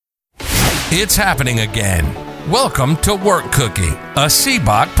It's happening again. Welcome to Work Cookie, a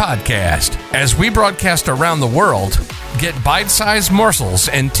CBOC podcast. As we broadcast around the world, get bite-sized morsels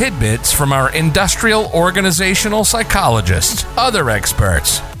and tidbits from our industrial organizational psychologists, other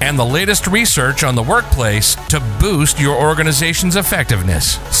experts, and the latest research on the workplace to boost your organization's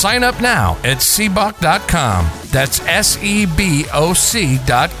effectiveness. Sign up now at cboc.com. That's SEBOC.com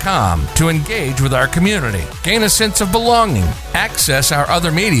to engage with our community, gain a sense of belonging, access our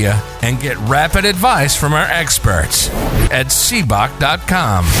other media, and get rapid advice from our experts at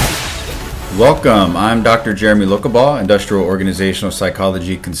cboc.com. Welcome. I'm Dr. Jeremy Lokabaugh, industrial organizational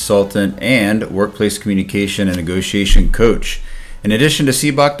psychology consultant and workplace communication and negotiation coach. In addition to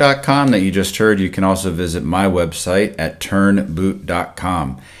cboc.com that you just heard, you can also visit my website at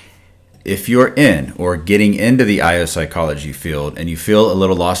turnboot.com. If you're in or getting into the IO psychology field and you feel a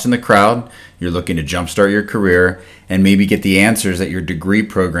little lost in the crowd, you're looking to jumpstart your career and maybe get the answers that your degree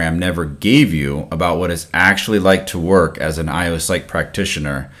program never gave you about what it's actually like to work as an IO psych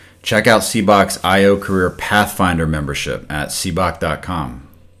practitioner, check out CBOC's IO Career Pathfinder membership at cboc.com.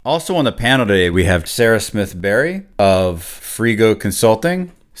 Also on the panel today, we have Sarah Smith-Berry of Frigo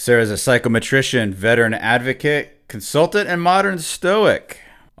Consulting. Sarah's a psychometrician, veteran advocate, consultant, and modern stoic.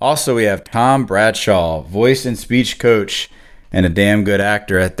 Also, we have Tom Bradshaw, voice and speech coach, and a damn good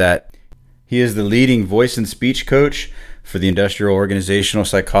actor at that. He is the leading voice and speech coach for the industrial organizational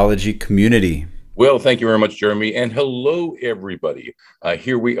psychology community. Well, thank you very much, Jeremy. And hello, everybody.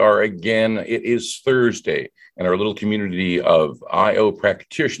 Here we are again. It is Thursday, and our little community of IO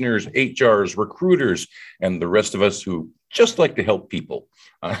practitioners, HRs, recruiters, and the rest of us who just like to help people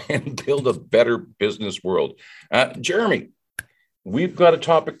and build a better business world. Jeremy, we've got a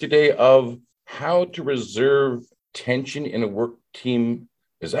topic today of how to reserve tension in a work team.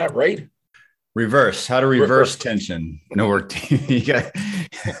 Is that right? How to reverse tension in a work team.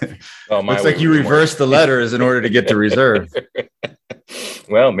 Looks like you reversed the letters in order to get to reserve.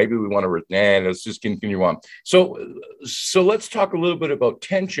 Well, maybe we want to, let's just continue on. So let's talk a little bit about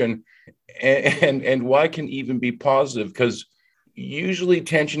tension and why it can even be positive, because usually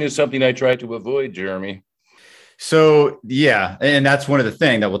tension is something I try to avoid, Jeremy. So, yeah, and that's one of the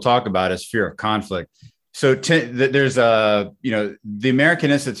things that we'll talk about is fear of conflict. So there's the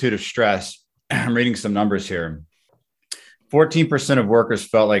American Institute of Stress. I'm reading some numbers here. 14% of workers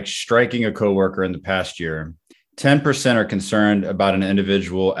felt like striking a coworker in the past year. 10% are concerned about an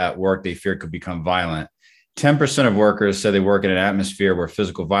individual at work they fear could become violent. 10% of workers say they work in an atmosphere where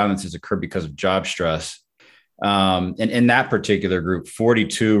physical violence has occurred because of job stress. And in that particular group,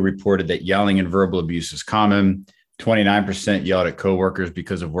 42 reported that yelling and verbal abuse is common. 29% yelled at coworkers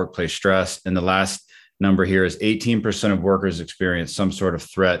because of workplace stress. And the last number here is 18% of workers experienced some sort of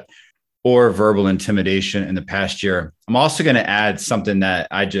threat or verbal intimidation in the past year. I'm also going to add something that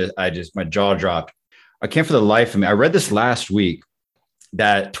I just my jaw dropped. I can't for the life of me. I read this last week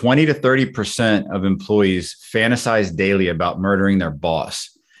that 20 to 30% of employees fantasize daily about murdering their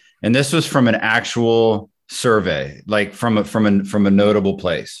boss. And this was from an actual survey, like from a notable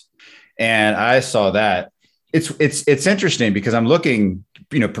place. And I saw that. It's interesting because I'm looking,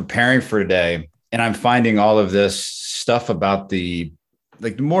 preparing for today, and I'm finding all of this stuff about the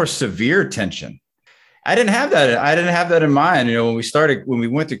more severe tension. I didn't have that in mind. When we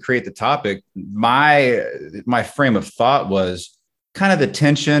went to create the topic, my frame of thought was kind of the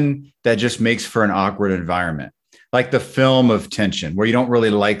tension that just makes for an awkward environment, like the film of tension where you don't really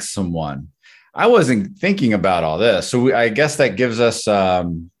like someone. I wasn't thinking about all this. So I guess that gives us,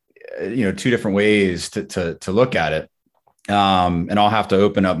 two different ways to look at it. And I'll have to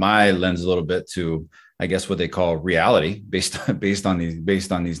open up my lens a little bit to, I guess, what they call reality based on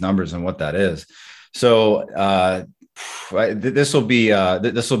these numbers and what that is. So this will be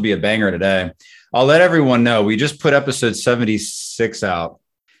a banger today. I'll let everyone know we just put episode 76 out.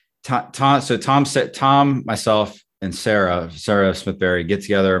 Tom, myself, and Sarah Smith-Berry get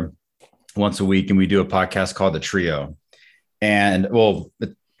together once a week and we do a podcast called The Trio. And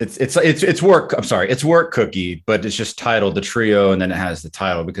it's work. I'm sorry, it's Work Cookie, but it's just titled The Trio, and then it has the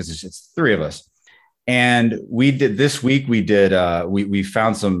title because it's three of us. And we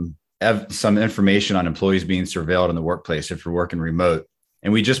found some information on employees being surveilled in the workplace if you're working remote.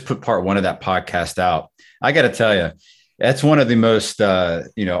 And we just put part one of that podcast out. I got to tell you, that's one of the most,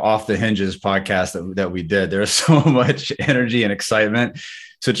 off the hinges podcasts that we did. There's so much energy and excitement.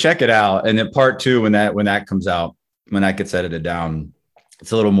 So check it out. And then part two, when that comes out, when that gets edited down,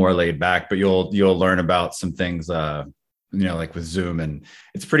 it's a little more laid back, but you'll learn about some things, like with Zoom, and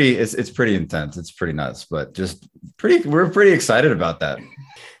it's pretty intense. It's pretty nuts, but we're pretty excited about that.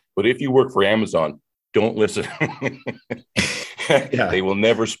 But if you work for Amazon, don't listen. Yeah. They will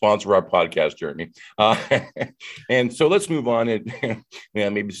never sponsor our podcast, Jeremy. And so let's move on. And yeah,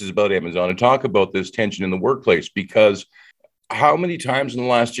 maybe this is about Amazon and talk about this tension in the workplace, because how many times in the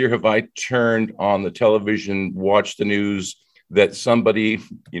last year have I turned on the television, watched the news that somebody,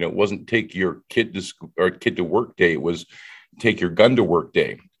 wasn't take your kid to school or kid to work day, it was take your gun to work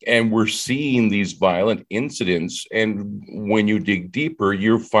day. And we're seeing these violent incidents. And when you dig deeper,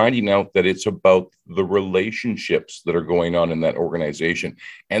 you're finding out that it's about the relationships that are going on in that organization.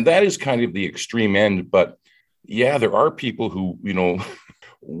 And that is kind of the extreme end. But yeah, there are people who,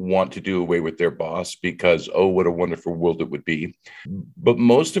 want to do away with their boss because, oh, what a wonderful world it would be. But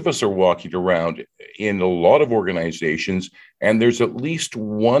most of us are walking around in a lot of organizations, and there's at least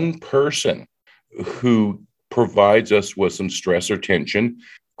one person who provides us with some stress or tension.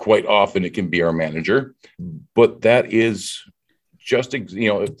 Quite often it can be our manager, but that is just,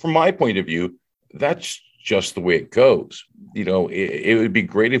 from my point of view, that's just the way it goes. It would be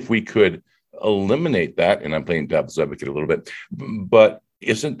great if we could eliminate that. And I'm playing devil's advocate a little bit, but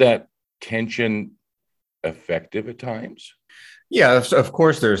isn't that tension effective at times? Yeah, of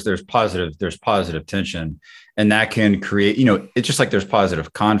course there's positive tension, and that can create, it's just like there's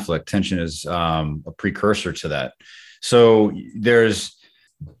positive conflict. Tension is a precursor to that. So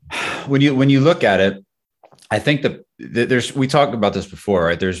when you look at it, I think that we talked about this before,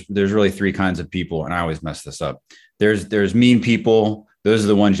 right? There's really three kinds of people, and I always mess this up. There's mean people. Those are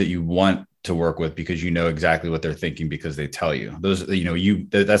the ones that you want to work with because you know exactly what they're thinking because they tell you. Those,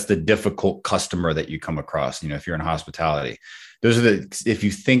 that's the difficult customer that you come across. If you're in hospitality, if you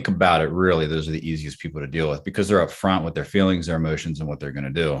think about it, really, those are the easiest people to deal with because they're upfront with their feelings, their emotions, and what they're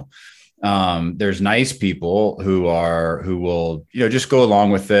going to do. There's nice people who will, just go along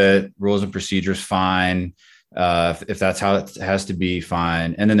with it. Rules and procedures, fine. If that's how it has to be,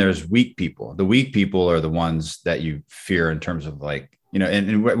 fine. And then there's weak people. The weak people are the ones that you fear in terms of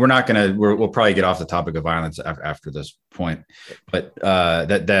and we're not going to, we'll probably get off the topic of violence after this point, but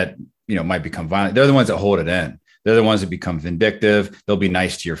that might become violent. They're the ones that hold it in. They're the ones that become vindictive. They'll be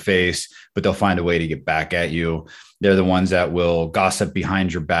nice to your face, but they'll find a way to get back at you. They're the ones that will gossip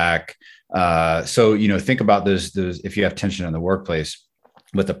behind your back. So, think about those, if you have tension in the workplace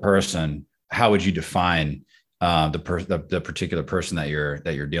with a person, how would you define the particular person that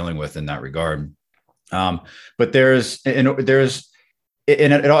you're dealing with in that regard? But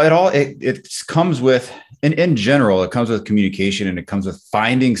it comes with, in general, it comes with communication, and it comes with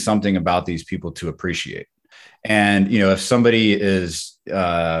finding something about these people to appreciate. And, if somebody is,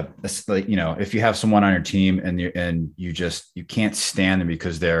 if you have someone on your team and you can't stand them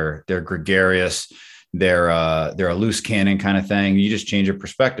because they're gregarious, they're a loose cannon kind of thing. You just change your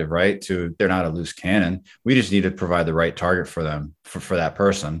perspective, right? To they're not a loose cannon. We just need to provide the right target for them, for that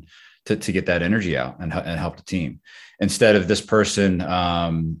person to get that energy out and help the team. Instead of this person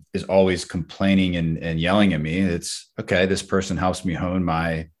is always complaining and yelling at me, it's okay. This person helps me hone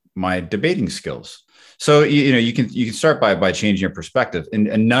my debating skills. So, you can start by changing your perspective,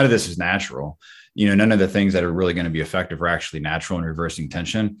 and none of this is natural. None of the things that are really going to be effective are actually natural in reversing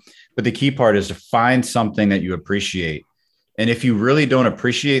tension. But the key part is to find something that you appreciate. And if you really don't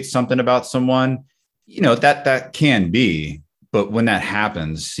appreciate something about someone, that can be, but when that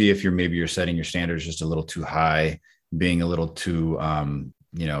happens, see if you're setting your standards just a little too high, being a little too,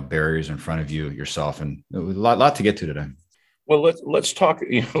 barriers in front of yourself, and a lot to get to today. Well, let's talk,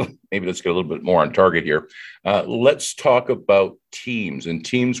 maybe let's get a little bit more on target here. Let's talk about teams and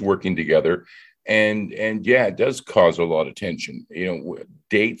teams working together. And yeah, it does cause a lot of tension.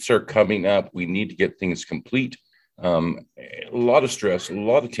 Dates are coming up. We need to get things complete. A lot of stress, a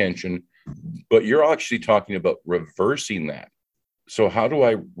lot of tension, but you're actually talking about reversing that. So how do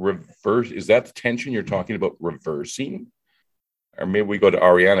I reverse? Is that the tension you're talking about reversing? Or maybe we go to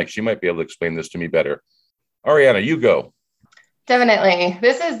Ariana. She might be able to explain this to me better. Ariana, you go. Definitely.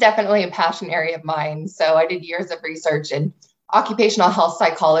 This is definitely a passion area of mine. So I did years of research in occupational health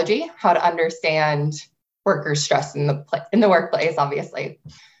psychology, how to understand worker stress in the workplace, obviously.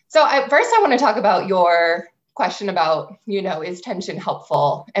 So first I want to talk about your question about, is tension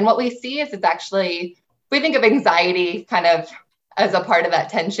helpful? And what we see is it's actually, we think of anxiety kind of as a part of that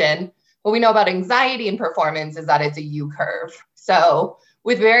tension. What we know about anxiety and performance is that it's a U curve. So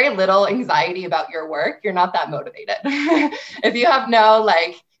with very little anxiety about your work, you're not that motivated. If you have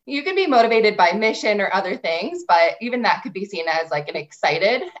you can be motivated by mission or other things, but even that could be seen as an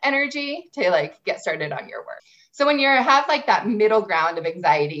excited energy to get started on your work. So when you have that middle ground of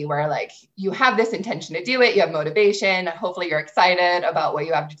anxiety where you have this intention to do it, you have motivation, hopefully you're excited about what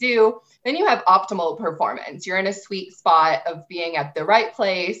you have to do, then you have optimal performance. You're in a sweet spot of being at the right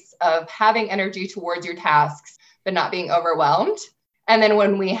place, of having energy towards your tasks, but not being overwhelmed. And then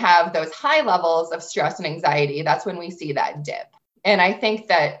when we have those high levels of stress and anxiety, that's when we see that dip. And I think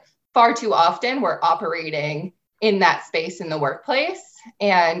that far too often we're operating in that space in the workplace.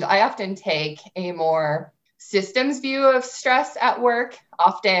 And I often take a more systems view of stress at work.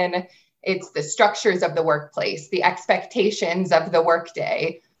 Often it's the structures of the workplace, the expectations of the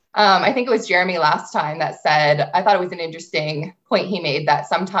workday. I think it was Jeremy last time that said, I thought it was an interesting point he made, that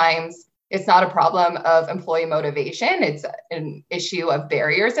sometimes it's not a problem of employee motivation. It's an issue of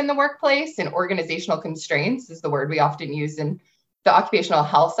barriers in the workplace, and organizational constraints is the word we often use in the occupational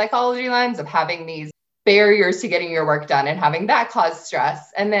health psychology lens, of having these barriers to getting your work done and having that cause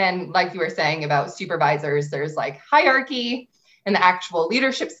stress. And then, like you were saying about supervisors, there's like hierarchy and the actual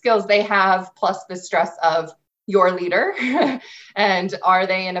leadership skills they have, plus the stress of your leader. And are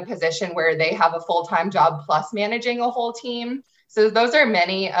they in a position where they have a full-time job plus managing a whole team? So those are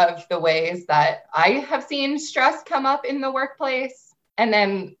many of the ways that I have seen stress come up in the workplace. And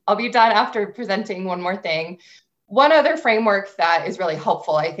then I'll be done after presenting one more thing. One other framework that is really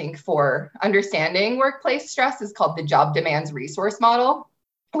helpful, I think, for understanding workplace stress is called the job demands resource model,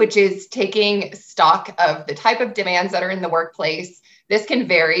 which is taking stock of the type of demands that are in the workplace. This can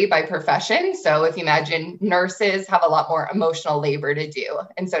vary by profession. So if you imagine, nurses have a lot more emotional labor to do,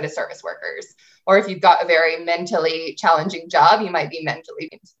 and so do service workers. Or if you've got a very mentally challenging job, you might be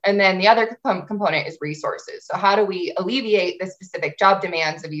mentally. And then the other component is resources. So how do we alleviate the specific job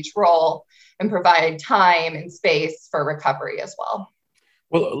demands of each role and provide time and space for recovery as well?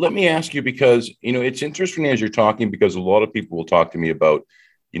 Well, let me ask you, because, it's interesting as you're talking, because a lot of people will talk to me about,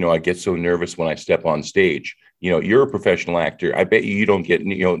 I get so nervous when I step on stage. You're a professional actor. I bet you don't get,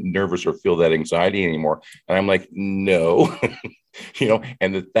 nervous or feel that anxiety anymore. And I'm like, no,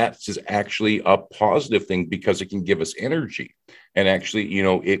 and that's just actually a positive thing, because it can give us energy, and actually,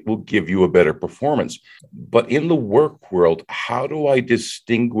 it will give you a better performance. But in the work world, how do I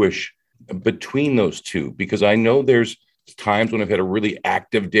distinguish between those two? Because I know there's times when I've had a really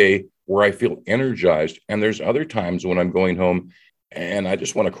active day where I feel energized, and there's other times when I'm going home and I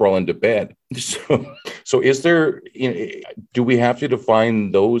just want to crawl into bed. So is there, do we have to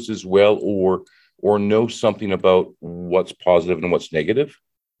define those as well, or know something about what's positive and what's negative?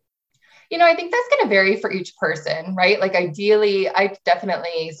 I think that's going to vary for each person, right? Like ideally, I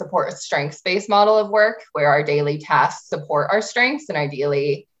definitely support a strengths-based model of work where our daily tasks support our strengths, and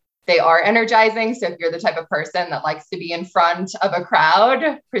ideally they are energizing. So if you're the type of person that likes to be in front of a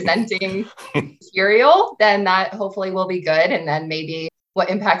crowd presenting material, then that hopefully will be good. And then maybe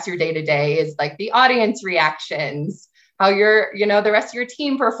what impacts your day-to-day is like the audience reactions, how the rest of your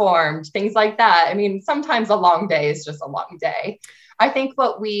team performed, things like that. I mean, sometimes a long day is just a long day. I think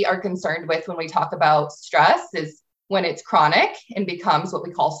what we are concerned with when we talk about stress is when it's chronic and becomes what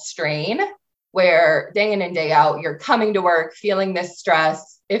we call strain, where day in and day out, you're coming to work feeling this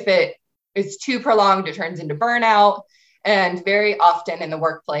stress. If it is too prolonged, it turns into burnout. And very often in the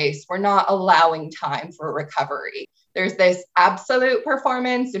workplace, we're not allowing time for recovery. There's this absolute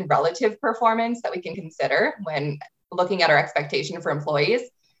performance and relative performance that we can consider when looking at our expectation for employees.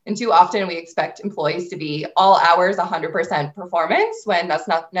 And too often we expect employees to be all hours 100% performance, when that's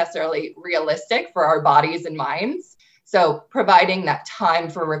not necessarily realistic for our bodies and minds. So providing that time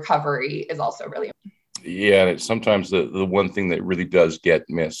for recovery is also really important. Yeah, and it's sometimes the one thing that really does get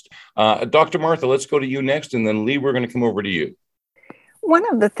missed. Dr. Martha, let's go to you next, and then Lee, we're going to come over to you. One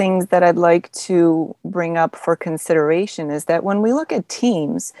of the things that I'd like to bring up for consideration is that when we look at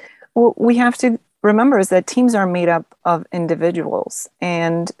teams, what we have to remember is that teams are made up of individuals,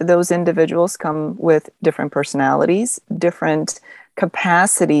 and those individuals come with different personalities, different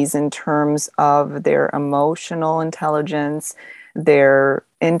capacities in terms of their emotional intelligence, their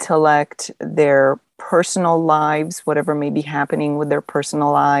intellect, their personal lives, whatever may be happening with their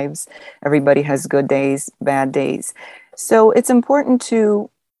personal lives. Everybody has good days, bad days. So it's important to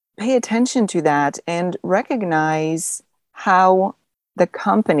pay attention to that and recognize how the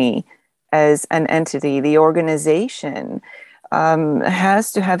company as an entity, the organization,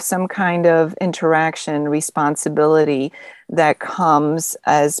 has to have some kind of interaction, responsibility that comes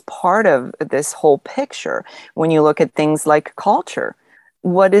as part of this whole picture. When you look at things like culture,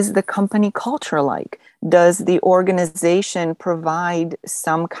 what is the company culture like? Does the organization provide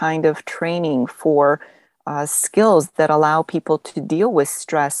some kind of training for skills that allow people to deal with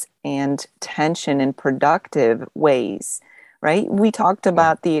stress and tension in productive ways, right? We talked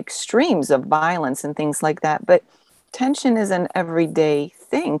about the extremes of violence and things like that, but tension is an everyday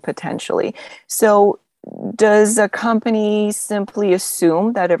thing potentially. So does a company simply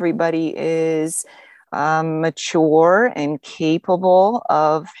assume that everybody is mature and capable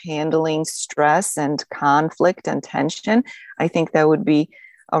of handling stress and conflict and tension, I think that would be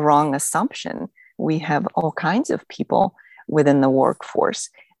a wrong assumption. We have all kinds of people within the workforce.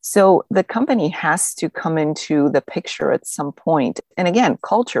 So the company has to come into the picture at some point. And again,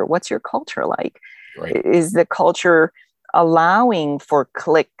 culture, what's your culture like? Right. Is the culture allowing for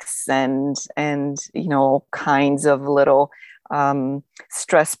cliques and all kinds of little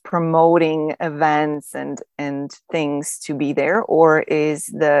stress promoting events and things to be there? Or is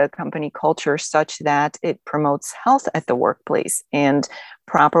the company culture such that it promotes health at the workplace and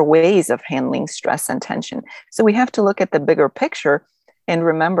proper ways of handling stress and tension? So we have to look at the bigger picture and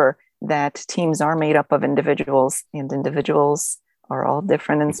remember that teams are made up of individuals, and individuals are all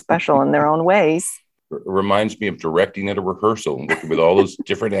different and special in their own ways. Reminds me of directing at a rehearsal and working with all those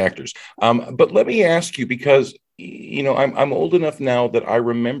different actors. But let me ask you, because I'm old enough now that I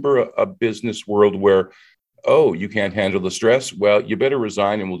remember a business world where, oh, you can't handle the stress? Well, you better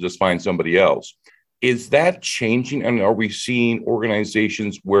resign and we'll just find somebody else. Is that changing? And are we seeing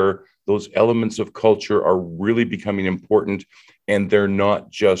organizations where those elements of culture are really becoming important and they're not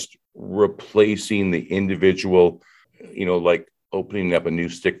just replacing the individual, like opening up a new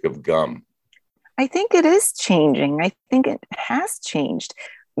stick of gum? I think it is changing. I think it has changed.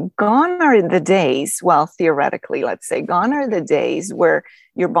 Gone are the days, well, theoretically, let's say, gone are the days where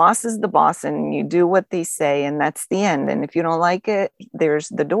your boss is the boss and you do what they say and that's the end. And if you don't like it, there's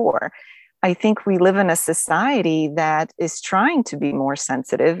the door. I think we live in a society that is trying to be more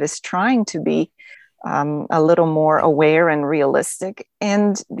sensitive, is trying to be a little more aware and realistic.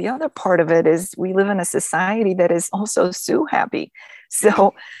 And the other part of it is we live in a society that is also sue happy.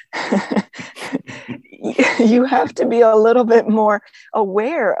 So you have to be a little bit more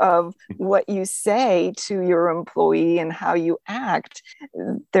aware of what you say to your employee and how you act.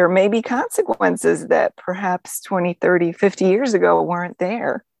 There may be consequences that perhaps 20, 30, 50 years ago weren't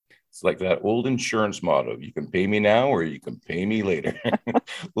there. It's like that old insurance motto. You can pay me now or you can pay me later.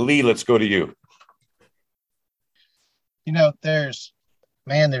 Lee, let's go to you. There's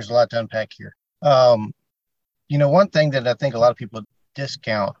a lot to unpack here. One thing that I think a lot of people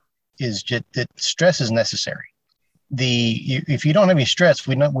discount is just that stress is necessary. If you don't have any stress,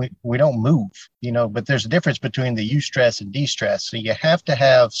 we don't move, but there's a difference between the eustress and de-stress. So you have to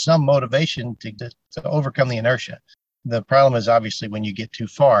have some motivation to overcome the inertia. The problem is obviously when you get too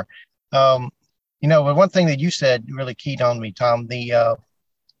far. But one thing that you said really keyed on me, Tom,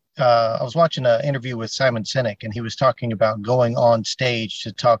 I was watching an interview with Simon Sinek, and he was talking about going on stage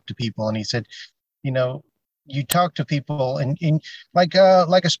to talk to people. And he said, you talk to people in like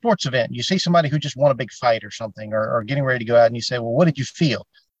a sports event. You see somebody who just won a big fight or something, or getting ready to go out, and you say, well, what did you feel?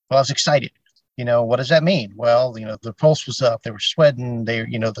 Well, I was excited. What does that mean? Well, the pulse was up, they were sweating,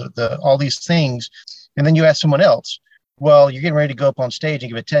 the all these things. And then you ask someone else, well, you're getting ready to go up on stage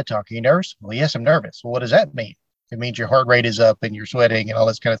and give a TED talk. Are you nervous? Well, yes, I'm nervous. Well, what does that mean? It means your heart rate is up and you're sweating and all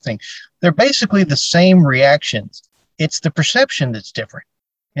this kind of thing. They're basically the same reactions. It's the perception that's different.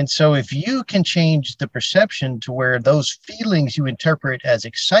 And so if you can change the perception to where those feelings you interpret as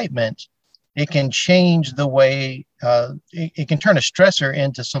excitement, it can change the way, it can turn a stressor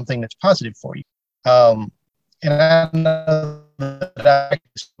into something that's positive for you. And I know that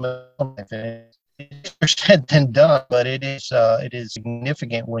it's said than done, but it is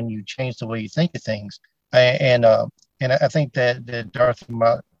significant when you change the way you think of things. And I think that Dorothy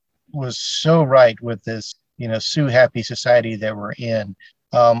was so right with this, sue happy society that we're in.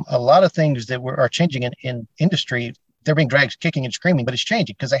 A lot of things that are changing in industry, they're being dragged kicking and screaming, but it's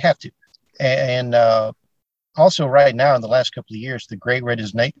changing because they have to. And also right now in the last couple of years, the great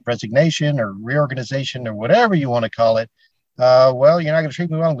resignation or reorganization or whatever you want to call it, well, you're not going to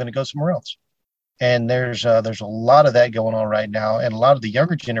treat me well, I'm going to go somewhere else. And there's a lot of that going on right now. And a lot of the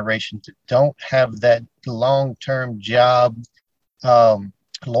younger generations that don't have that long-term job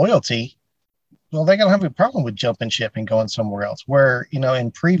loyalty, well, they're going to have a problem with jumping ship and going somewhere else. Where,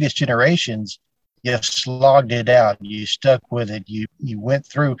 in previous generations, you slogged it out, you stuck with it, you went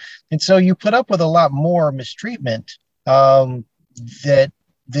through. And so you put up with a lot more mistreatment that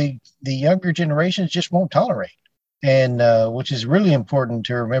the younger generations just won't tolerate. And which is really important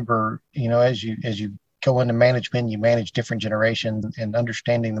to remember, as you go into management, you manage different generations and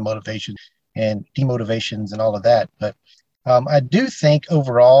understanding the motivation and demotivations and all of that. But I do think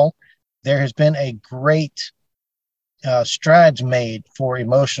overall, there has been a great strides made for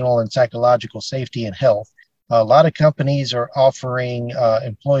emotional and psychological safety and health. A lot of companies are offering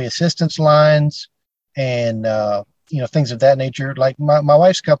employee assistance lines and, things of that nature. Like my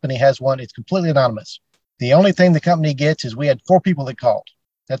wife's company has one. It's completely anonymous. The only thing the company gets is we had 4 people that called.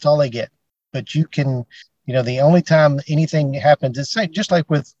 That's all they get. but you can, the only time anything happens, it's just like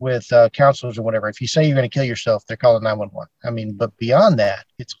with counselors or whatever. If you say you're going to kill yourself, they're calling 911. I mean, but beyond that,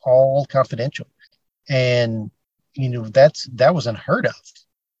 it's all confidential. And, that was unheard of,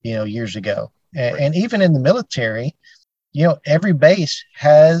 years ago. And even in the military, every base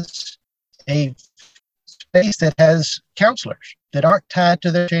has a space that has counselors that aren't tied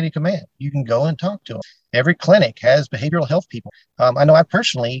to their chain of command. You can go and talk to them. Every clinic has behavioral health people. I know I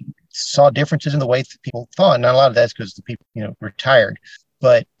personally saw differences in the way people thought. And a lot of that's because the people, retired.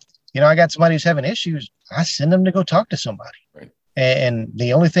 But, I got somebody who's having issues. I send them to go talk to somebody. Right. And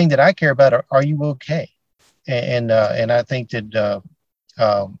the only thing that I care about are you okay? And I think that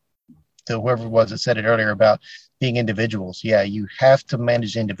whoever it was that said it earlier about being individuals. Yeah, you have to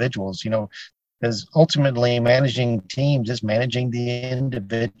manage individuals, because ultimately managing teams is managing the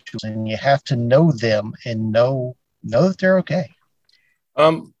individuals, and you have to know them and know that they're okay.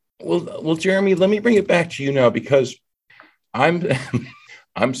 Well, Jeremy, let me bring it back to you now, because I'm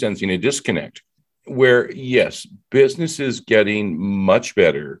I'm sensing a disconnect where, yes, business is getting much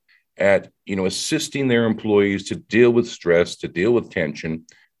better at, assisting their employees to deal with stress, to deal with tension.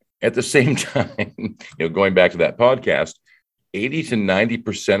 At the same time, going back to that podcast, 80 to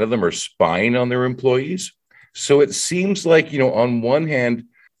 90% of them are spying on their employees. So it seems like, on one hand,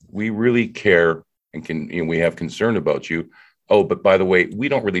 we really care and we have concern about you. Oh, but by the way, we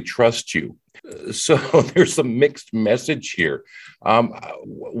don't really trust you. So there's some mixed message here.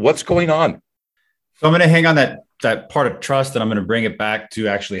 What's going on? So I'm going to hang on that part of trust, and I'm going to bring it back to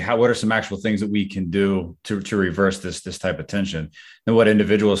actually what are some actual things that we can do to reverse this type of tension, and what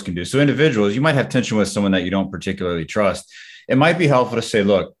individuals can do. So individuals, you might have tension with someone that you don't particularly trust. It might be helpful to say,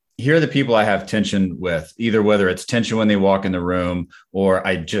 look, here are the people I have tension with, either whether it's tension when they walk in the room, or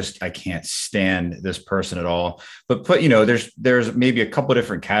I can't stand this person at all. But there's maybe a couple of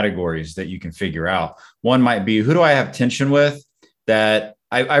different categories that you can figure out. One might be, who do I have tension with that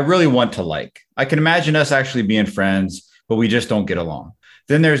I really want to like? I can imagine us actually being friends, but we just don't get along.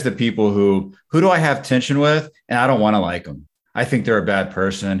 Then there's the people who do I have tension with, and I don't want to like them. I think they're a bad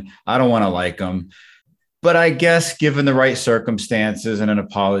person. I don't want to like them. But I guess given the right circumstances and an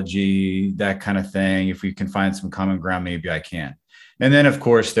apology, that kind of thing, if we can find some common ground, maybe I can. And then, of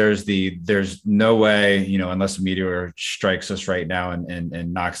course, there's no way, unless a meteor strikes us right now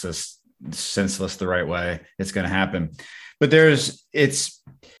and knocks us senseless the right way, it's going to happen. But it's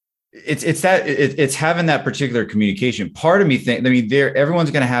having that particular communication. Part of me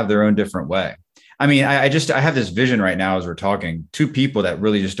everyone's going to have their own different way. I mean, I have this vision right now as we're talking, two people that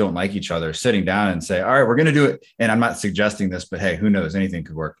really just don't like each other sitting down and say, all right, we're going to do it. And I'm not suggesting this, but hey, who knows? Anything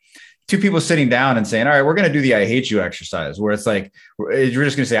could work. Two people sitting down and saying, all right, we're going to do the I hate you exercise, where it's like, you're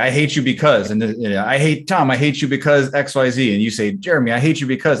just going to say, I hate you because, and I hate Tom, I hate you because XYZ. And you say, Jeremy, I hate you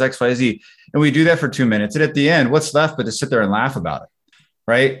because XYZ. And we do that for 2 minutes. And at the end, what's left but to sit there and laugh about it.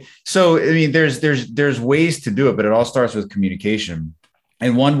 Right. So, I mean, there's ways to do it, but it all starts with communication.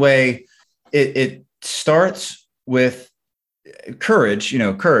 And one way it starts with courage,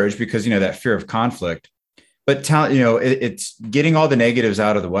 because, that fear of conflict, but it's getting all the negatives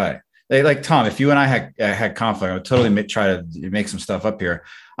out of the way. Like Tom, if you and I had conflict, I would totally try to make some stuff up here.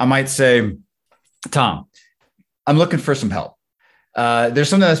 I might say, Tom, I'm looking for some help. There's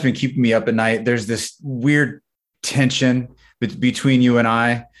something that's been keeping me up at night. There's this weird tension between you and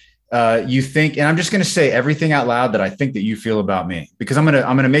I. You think, and I'm just going to say everything out loud that I think that you feel about me, because I'm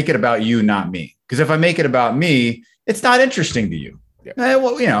going to make it about you, not me. Because if I make it about me, it's not interesting to you.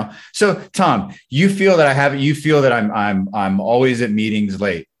 Yeah. So Tom, you feel that I'm always at meetings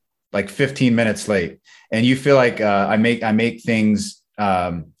late, like 15 minutes late. And you feel like I make things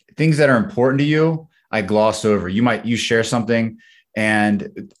that are important to you, I gloss over. You share something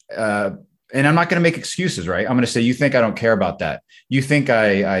and I'm not going to make excuses, right? I'm going to say, you think I don't care about that. You think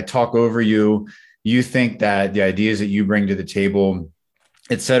I talk over you. You think that the ideas that you bring to the table,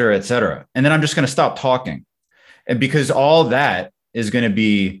 et cetera, et cetera. And then I'm just going to stop talking. And because all that is going to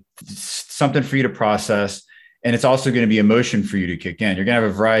be something for you to process. And it's also going to be emotion for you to kick in. You're going to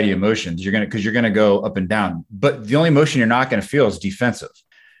have a variety of emotions. Because you're going to go up and down. But the only emotion you're not going to feel is defensive,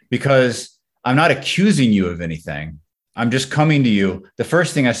 because I'm not accusing you of anything. I'm just coming to you. The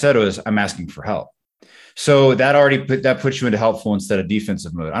first thing I said was, I'm asking for help. So that puts you into helpful instead of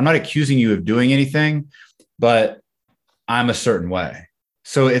defensive mode. I'm not accusing you of doing anything, but I'm a certain way.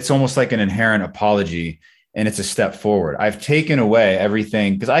 So it's almost like an inherent apology, and it's a step forward. I've taken away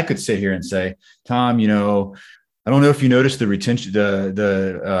everything, because I could sit here and say, Tom, I don't know if you noticed the retention,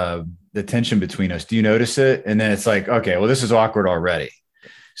 the tension between us. Do you notice it? And then it's like, okay, well, this is awkward already.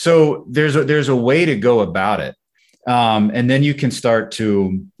 So there's a way to go about it. And then you can start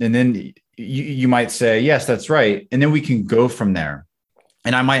to, and then, you might say, yes, that's right. And then we can go from there.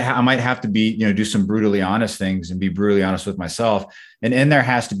 And I might have to be, do some brutally honest things and be brutally honest with myself. And in there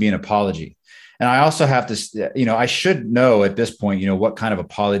has to be an apology. And I also have to, I should know at this point, what kind of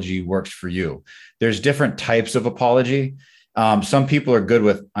apology works for you. There's different types of apology. Some people are good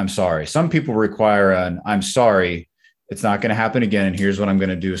with, I'm sorry. Some people require an, I'm sorry, it's not going to happen again. And here's what I'm going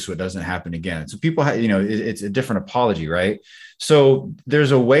to do so it doesn't happen again. So people, it's a different apology, right? So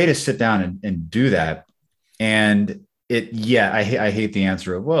there's a way to sit down and do that. And I hate the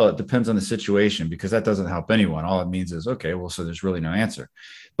answer of, well, it depends on the situation, because that doesn't help anyone. All it means is, okay, well, so there's really no answer.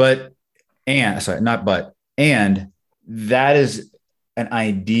 And that is an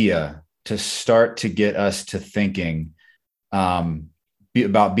idea to start to get us to thinking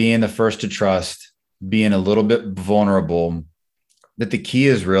about being the first to trust, being a little bit vulnerable, that the key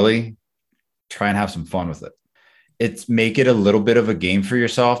is really try and have some fun with it. It's make it a little bit of a game for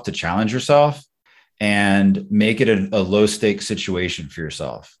yourself to challenge yourself, and make it a low stakes situation for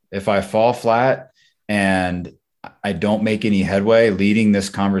yourself. If I fall flat and I don't make any headway leading this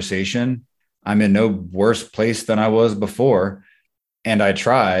conversation, I'm in no worse place than I was before. And I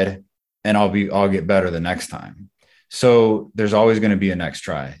tried, and I'll get better the next time. So there's always going to be a next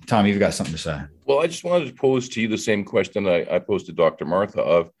try. Tom, you've got something to say. Well, I just wanted to pose to you the same question I posed to Dr. Martha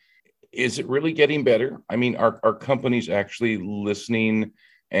of, is it really getting better? I mean, are companies actually listening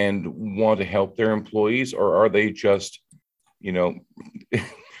and want to help their employees, or are they just,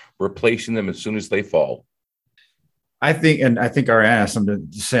 replacing them as soon as they fall? I think Ariana has something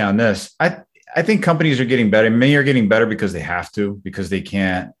to say on this. I think companies are getting better. Many are getting better because they have to, because they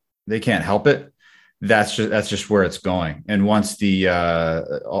can't help it. That's just where it's going. And once the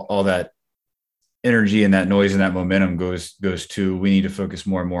all that energy and that noise and that momentum goes to, we need to focus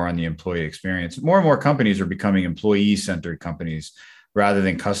more and more on the employee experience. More and more companies are becoming employee-centered companies rather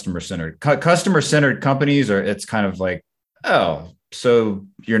than customer-centered. Customer-centered companies it's kind of like, oh, so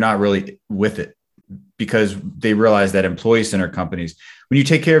you're not really with it, because they realize that employee-centered companies, when you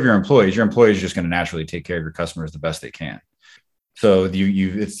take care of your employees are just going to naturally take care of your customers the best they can. So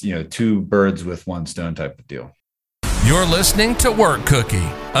it's two birds with one stone type of deal. You're listening to Work Cookie,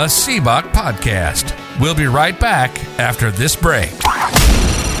 a CBOC podcast. We'll be right back after this break.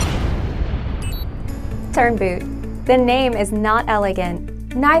 Turnboot. The name is not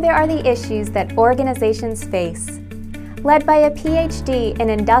elegant. Neither are the issues that organizations face. Led by a PhD in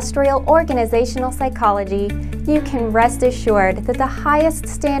industrial organizational psychology, you can rest assured that the highest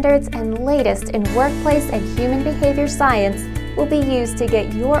standards and latest in workplace and human behavior science will be used to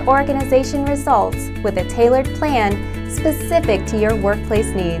get your organization results with a tailored plan specific to your workplace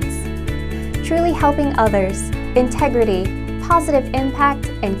needs. Truly helping others, integrity, positive impact,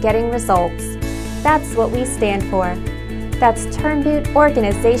 and getting results. That's what we stand for. That's Turnboot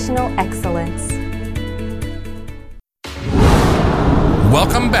Organizational Excellence.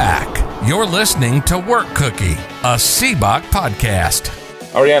 Welcome back. You're listening to Work Cookie, a CBOC podcast.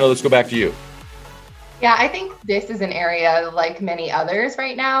 Ariana, let's go back to you. Yeah, I think this is an area like many others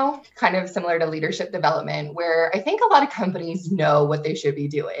right now, kind of similar to leadership development, where I think a lot of companies know what they should be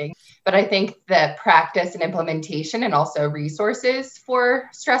doing. But I think that practice and implementation and also resources for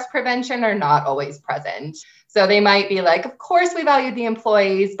stress prevention are not always present. So they might be like, of course, we value the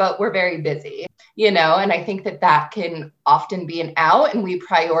employees, but we're very busy, and I think that can often be an out, and we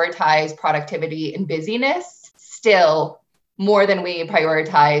prioritize productivity and busyness still more than we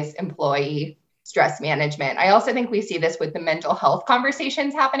prioritize employee stress management. I also think we see this with the mental health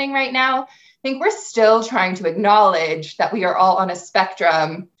conversations happening right now. I think we're still trying to acknowledge that we are all on a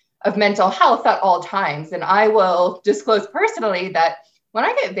spectrum of mental health at all times. And I will disclose personally that when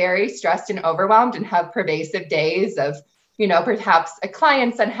I get very stressed and overwhelmed and have pervasive days of, perhaps a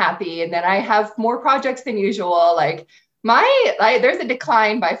client's unhappy, and then I have more projects than usual, there's a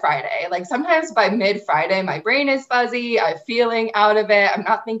decline by Friday. Sometimes by mid-Friday, my brain is fuzzy. I'm feeling out of it. I'm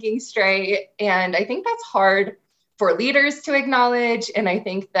not thinking straight. And I think that's hard for leaders to acknowledge. And I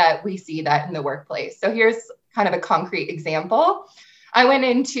think that we see that in the workplace. So here's kind of a concrete example. I went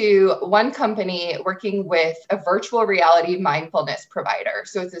into one company working with a virtual reality mindfulness provider.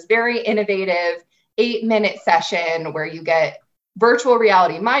 So it's this very innovative 8-minute session where you get virtual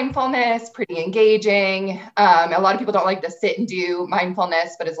reality mindfulness, pretty engaging. A lot of people don't like to sit and do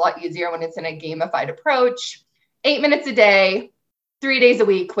mindfulness, but it's a lot easier when it's in a gamified approach. 8 minutes a day, 3 days a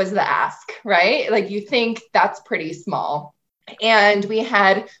week was the ask, right? You think that's pretty small. And we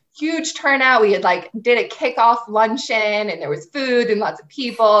had huge turnout. We had did a kickoff luncheon, and there was food and lots of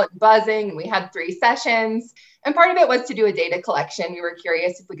people and buzzing. And we had 3 sessions. And part of it was to do a data collection. We were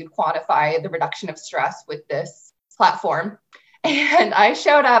curious if we could quantify the reduction of stress with this platform. And I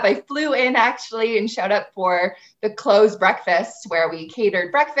showed up, I flew in actually and showed up for the closed breakfast where we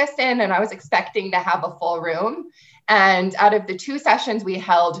catered breakfast in, and I was expecting to have a full room. And out of the 2 sessions we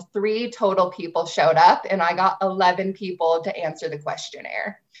held, 3 total people showed up, and I got 11 people to answer the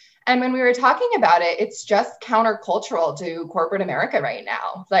questionnaire. And when we were talking about it, it's just countercultural to corporate America right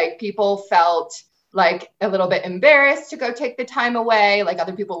now. Like, people felt like a little bit embarrassed to go take the time away. Like,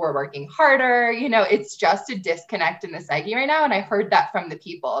 other people were working harder. It's just a disconnect in the psyche right now. And I heard that from the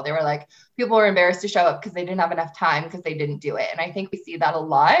people. They were like, people were embarrassed to show up because they didn't have enough time because they didn't do it. And I think we see that a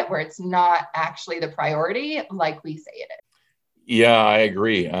lot where it's not actually the priority like we say it is. Yeah, I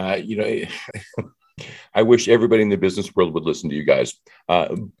agree. I wish everybody in the business world would listen to you guys.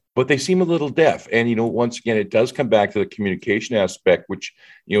 But they seem a little deaf. And, once again, it does come back to the communication aspect, which,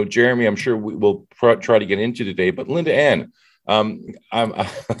 Jeremy, I'm sure we will try to get into today. But Linda Ann, I'm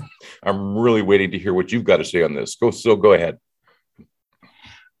really waiting to hear what you've got to say on this. Go ahead.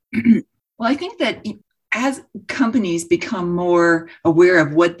 Well, I think that as companies become more aware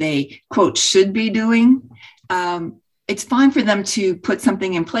of what they, quote, should be doing, it's fine for them to put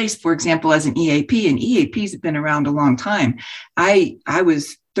something in place, for example, as an EAP, and EAPs have been around a long time. I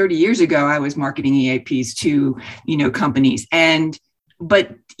was 30 years ago, I was marketing EAPs to, companies.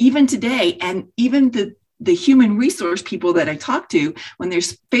 But even today, and even the human resource people that I talk to, when they're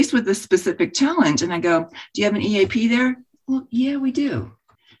faced with a specific challenge, and I go, do you have an EAP there? Well, yeah, we do.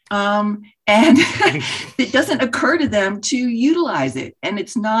 And it doesn't occur to them to utilize it. And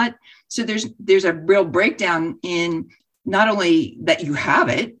it's not, so there's a real breakdown in not only that you have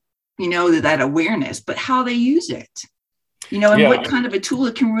it, that awareness, but how they use it. And what kind of a tool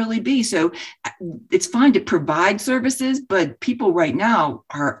it can really be. So it's fine to provide services, but people right now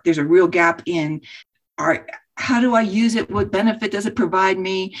there's a real gap in how do I use it? What benefit does it provide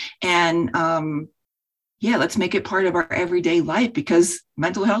me? And let's make it part of our everyday life, because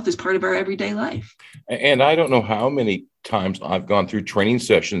mental health is part of our everyday life. And I don't know how many times I've gone through training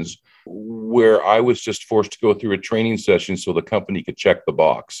sessions where I was just forced to go through a training session so the company could check the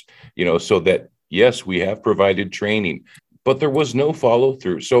box, so that, yes, we have provided training, but there was no follow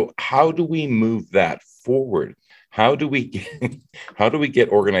through. So how do we move that forward? How do we get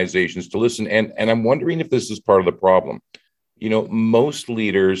organizations to listen? And I'm wondering if this is part of the problem. Most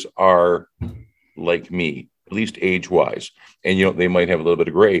leaders are like me, at least age-wise, and they might have a little bit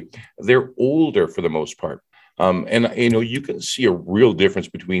of gray. They're older for the most part. And you can see a real difference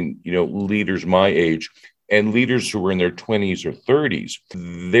between, leaders my age and leaders who are in their 20s or 30s.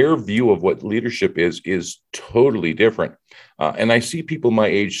 Their view of what leadership is totally different. And I see people my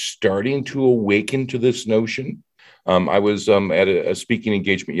age starting to awaken to this notion. I was at a speaking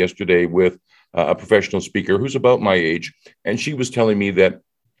engagement yesterday with a professional speaker who's about my age, and she was telling me that,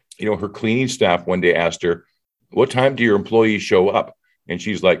 her cleaning staff one day asked her, "What time do your employees show up?" And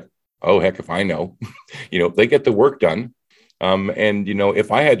she's like, "Oh, heck if I know." They get the work done. And,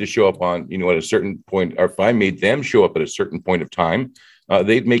 if I had to show up on, at a certain point, or if I made them show up at a certain point of time,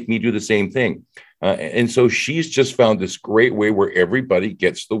 they'd make me do the same thing. And so she's just found this great way where everybody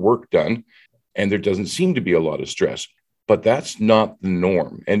gets the work done and there doesn't seem to be a lot of stress. But that's not the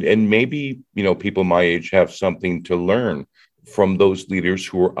norm. And maybe, people my age have something to learn from those leaders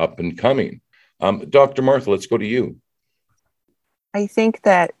who are up and coming. Dr. Martha, let's go to you. I think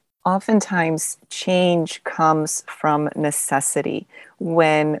that oftentimes change comes from necessity.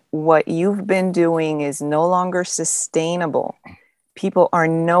 When what you've been doing is no longer sustainable, people are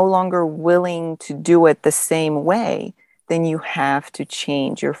no longer willing to do it the same way, then you have to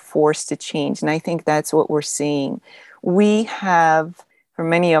change. You're forced to change. And I think that's what we're seeing. We have, for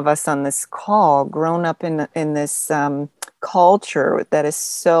many of us on this call, grown up in this culture that is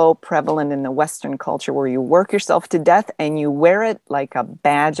so prevalent in the Western culture, where you work yourself to death and you wear it like a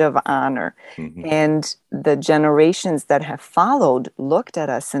badge of honor. Mm-hmm. And the generations that have followed looked at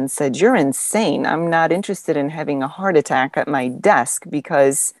us and said, "You're insane. I'm not interested in having a heart attack at my desk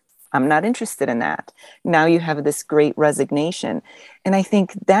because I'm not interested in that." Now you have this great resignation. And I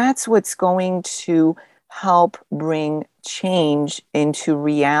think that's what's going to help bring change into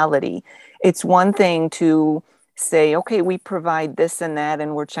reality. It's one thing to say, okay, we provide this and that,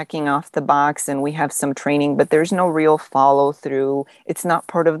 and we're checking off the box and we have some training, but there's no real follow through. It's not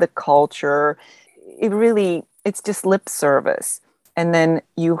part of the culture. It's just lip service. And then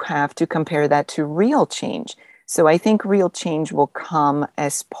you have to compare that to real change. So I think real change will come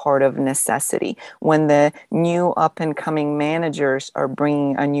as part of necessity. When the new up and coming managers are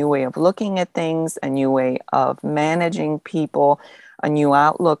bringing a new way of looking at things, a new way of managing people, a new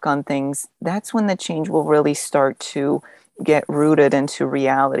outlook on things, that's when the change will really start to get rooted into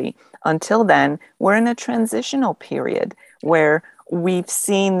reality. Until then, we're in a transitional period where we've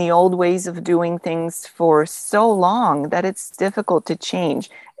seen the old ways of doing things for so long that it's difficult to change.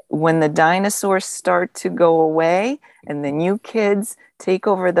 When the dinosaurs start to go away and the new kids take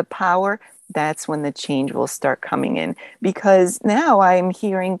over the power, that's when the change will start coming in. Because now I'm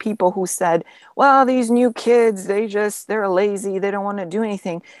hearing people who said, well, these new kids, they're lazy, they don't want to do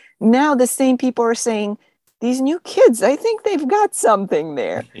anything. Now the same people are saying, these new kids, I think they've got something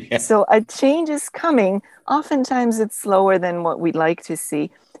there. Yeah. So a change is coming. Oftentimes it's slower than what we'd like to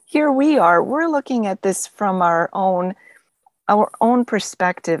see. Here we are, we're looking at this from our own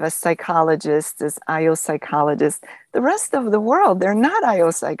perspective as psychologists, as IO psychologists. The rest of the world, they're not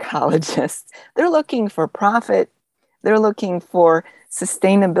IO psychologists. They're looking for profit. They're looking for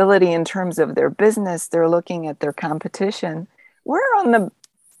sustainability in terms of their business. They're looking at their competition. We're on the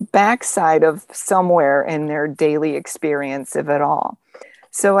backside of somewhere in their daily experience, if at all.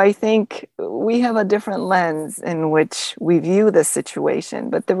 So I think we have a different lens in which we view the situation.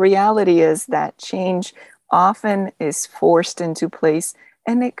 But the reality is that change often is forced into place,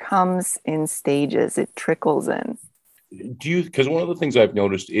 and it comes in stages. It trickles in. Because one of the things I've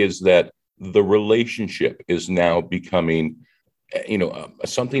noticed is that the relationship is now becoming,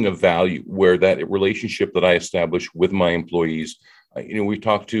 something of value, where that relationship that I establish with my employees, we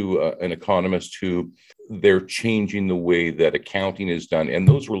talked to an economist who they're changing the way that accounting is done, and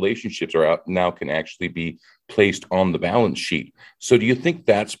those relationships are out now, can actually be placed on the balance sheet. So do you think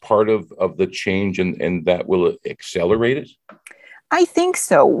that's part of the change and that will accelerate it? I think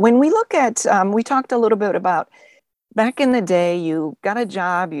so. When we look at, we talked a little bit about back in the day, you got a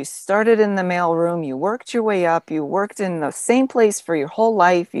job, you started in the mailroom, you worked your way up, you worked in the same place for your whole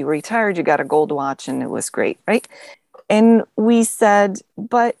life, you retired, you got a gold watch, and it was great, right? And we said,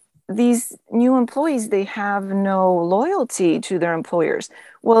 but these new employees, they have no loyalty to their employers.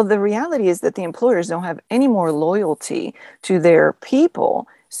 Well, the reality is that the employers don't have any more loyalty to their people.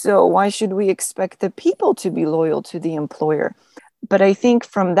 So why should we expect the people to be loyal to the employer? But I think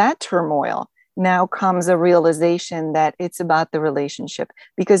from that turmoil now comes a realization that it's about the relationship.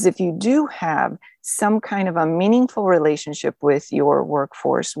 Because if you do have some kind of a meaningful relationship with your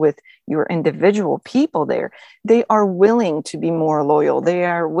workforce, with your individual people there, they are willing to be more loyal. They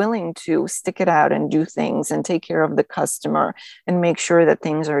are willing to stick it out and do things and take care of the customer and make sure that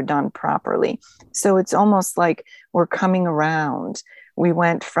things are done properly. So it's almost like we're coming around. We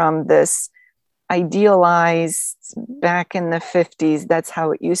went from this idealized back in the 50s, that's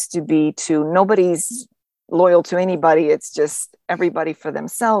how it used to be, to nobody's loyal to anybody, it's just everybody for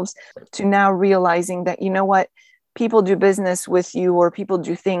themselves, to now realizing that, you know what, people do business with you or people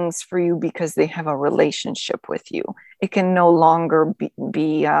do things for you because they have a relationship with you. It can no longer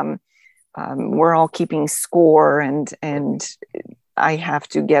be we're all keeping score and I have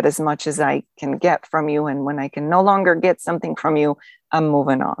to get as much as I can get from you, and when I can no longer get something from you, I'm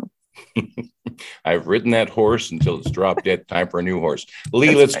moving on. I've ridden that horse until it's dropped dead. Time for a new horse.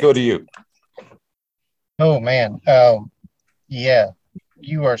 Lee, let's go to you. Oh, man. Yeah,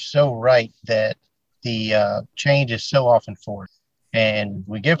 you are so right that the change is so often forced. And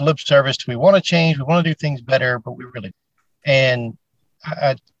we give lip service to, we want to change, we want to do things better, but we really, and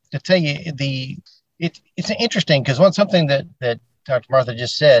to tell you, it's interesting because something that Dr. Martha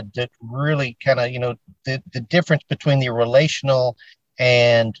just said that really kind of, the difference between the relational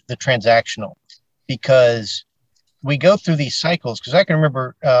and the transactional, because we go through these cycles. Because I can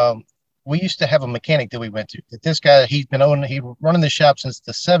remember we used to have a mechanic that we went to. That this guy, he's running the shop since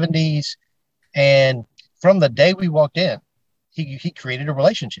the 70s, and from the day we walked in, he created a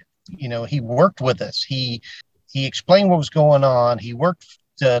relationship. He worked with us. He explained what was going on. He worked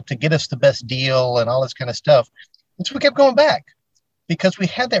to get us the best deal and all this kind of stuff. And so we kept going back because we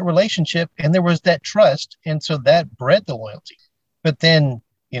had that relationship and there was that trust, and so that bred the loyalty. But then,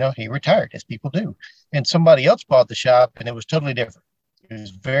 he retired, as people do. And somebody else bought the shop, and it was totally different. It was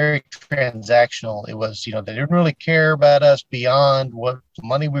very transactional. It was, they didn't really care about us beyond what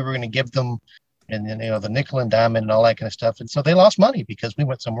money we were going to give them, and then, the nickel and diamond and all that kind of stuff. And so they lost money because we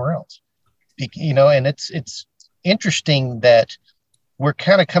went somewhere else. And it's interesting that we're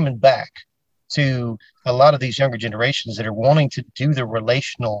kind of coming back to a lot of these younger generations that are wanting to do the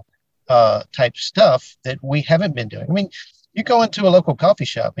relational type stuff that we haven't been doing. I mean, you go into a local coffee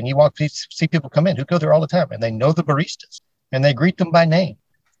shop and you see people come in who go there all the time, and they know the baristas and they greet them by name,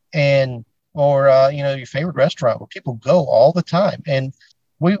 or your favorite restaurant where people go all the time. And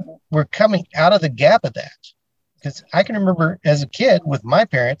we're coming out of the gap of that, because I can remember as a kid with my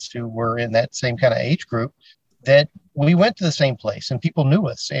parents who were in that same kind of age group, that we went to the same place and people knew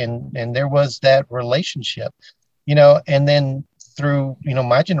us, and there was that relationship, and then through,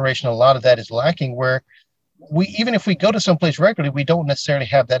 my generation, a lot of that is lacking, where even if we go to someplace regularly, we don't necessarily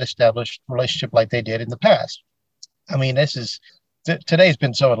have that established relationship like they did in the past. I mean, today's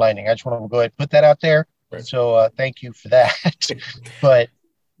been so enlightening. I just want to go ahead and put that out there. Right. So thank you for that. But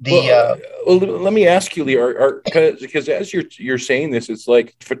let me ask you, Lee, because as you're saying this, it's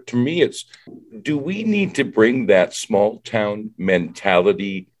like, to me, do we need to bring that small town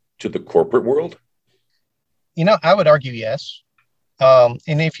mentality to the corporate world? I would argue yes. And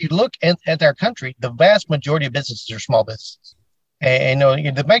if you look at our country, the vast majority of businesses are small businesses. And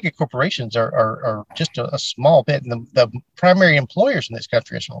the mega corporations are just a small bit. And the primary employers in this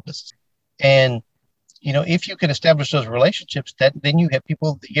country are small businesses. And, if you can establish those relationships, then you have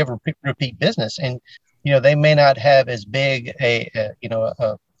people that you have repeat business. And, they may not have as big a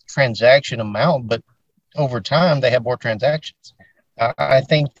transaction amount, but over time they have more transactions. I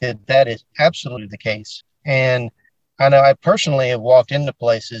think that is absolutely the case. And I know I personally have walked into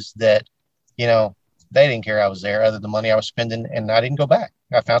places that, they didn't care I was there other than the money I was spending, and I didn't go back.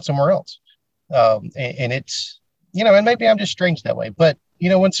 I found somewhere else. And it's, and maybe I'm just strange that way. But,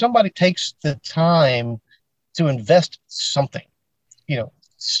 when somebody takes the time to invest something,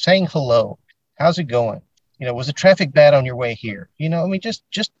 saying hello, how's it going? Was the traffic bad on your way here?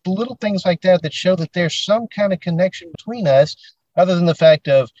 Just little things like that show that there's some kind of connection between us other than the fact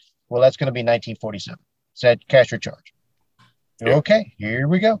of, well, that's going to be 1947. Is that cash or charge? Yeah. Okay, here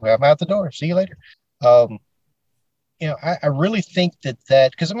we go. I'm out the door. See you later. I really think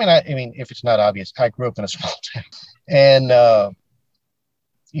that because I mean, if it's not obvious, I grew up in a small town, and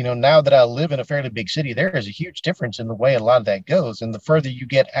now that I live in a fairly big city, there is a huge difference in the way a lot of that goes. And the further you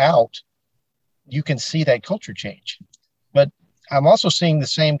get out, you can see that culture change. But I'm also seeing the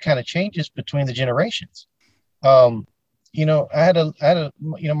same kind of changes between the generations. I had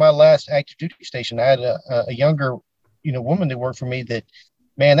my last active duty station, I had a younger, woman that worked for me that,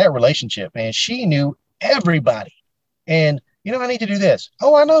 man, that relationship, man, she knew everybody. And, I need to do this.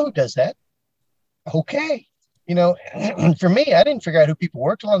 Oh, I know who does that. Okay. For me, I didn't figure out who people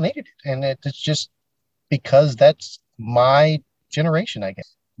were till I needed it. And it's just because that's my generation, I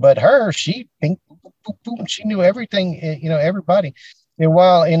guess. But her, she knew everything, everybody. And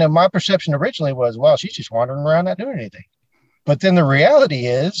while, my perception originally was, well, she's just wandering around not doing anything. But then the reality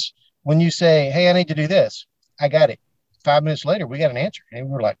is when you say, hey, I need to do this, I got it. 5 minutes later, we got an answer. And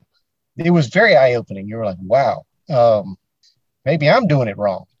we were like, it was very eye-opening. You were like, wow, maybe I'm doing it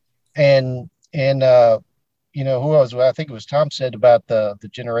wrong. And who else? Well, I think it was Tom said about the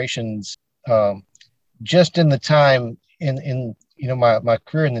generations, just in the time in my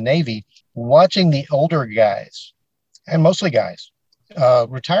career in the Navy, watching the older guys, and mostly guys,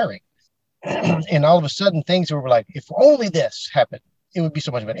 retiring. And all of a sudden things were like, if only this happened, it would be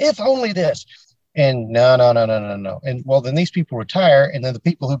so much better. If only this. And no. And well, then these people retire, and then the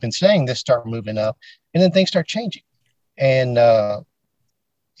people who've been saying this start moving up, and then things start changing. And,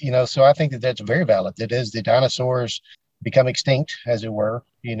 so I think that's very valid. That is, the dinosaurs become extinct, as it were,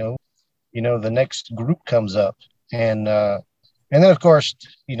 the next group comes up. And then, of course,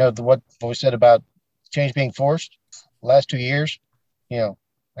 what we said about change being forced the last 2 years,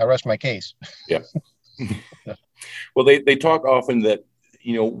 I rest my case. Yeah. Well, they talk often that,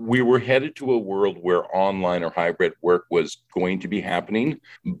 we were headed to a world where online or hybrid work was going to be happening,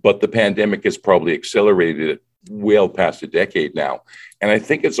 but the pandemic has probably accelerated it well past a decade now. And I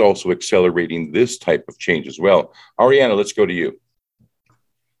think it's also accelerating this type of change as well. Ariana, let's go to you.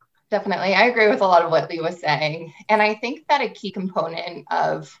 Definitely. I agree with a lot of what Lee was saying. And I think that a key component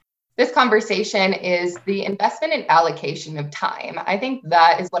of this conversation is the investment and allocation of time. I think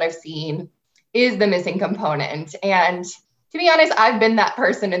that is what I've seen is the missing component. And to be honest, I've been that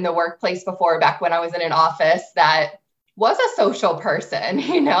person in the workplace before, back when I was in an office that was a social person,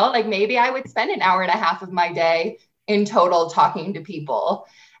 like maybe I would spend an hour and a half of my day in total talking to people.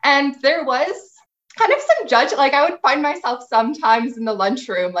 And there was kind of some like I would find myself sometimes in the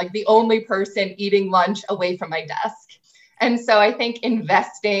lunchroom, like the only person eating lunch away from my desk. And so I think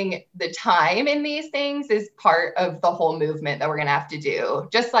investing the time in these things is part of the whole movement that we're going to have to do.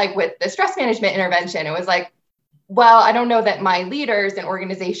 Just like with the stress management intervention, it was like, well, I don't know that my leaders and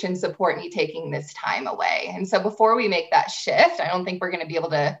organizations support me taking this time away. And so before we make that shift, I don't think we're going to be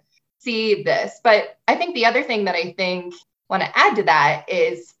able to see this. But I think the other thing that I want to add to that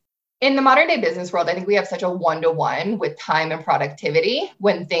is in the modern day business world, I think we have such a one-to-one with time and productivity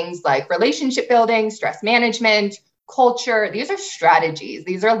when things like relationship building, stress management, culture, these are strategies.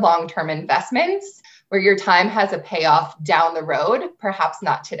 These are long-term investments where your time has a payoff down the road, perhaps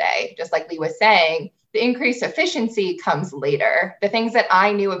not today. Just like Lee was saying, the increased efficiency comes later. The things that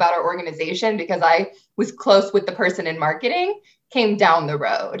I knew about our organization because I was close with the person in marketing came down the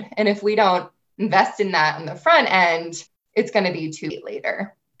road. And if we don't invest in that on the front end, it's going to be too late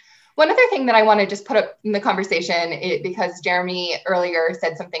later. One other thing that I want to just put up in the conversation, because Jeremy earlier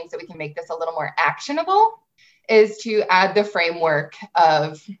said some things that we can make this a little more actionable, is to add the framework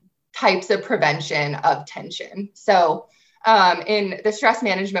of types of prevention of tension. So in the stress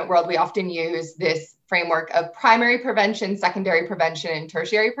management world, we often use this framework of primary prevention, secondary prevention, and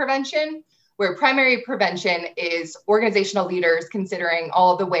tertiary prevention, where primary prevention is organizational leaders considering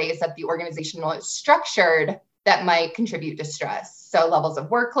all the ways that the organization is structured that might contribute to stress. So levels of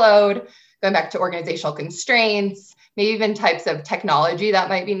workload, going back to organizational constraints, maybe even types of technology that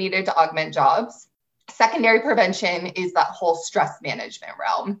might be needed to augment jobs. Secondary prevention is that whole stress management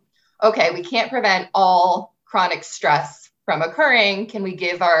realm. Okay, we can't prevent all chronic stress from occurring. Can we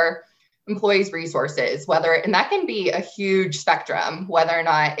give our employees resources, and that can be a huge spectrum, whether or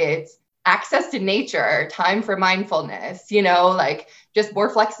not it's access to nature, time for mindfulness, like just more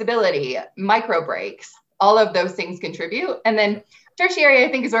flexibility, micro breaks, all of those things contribute. And then tertiary,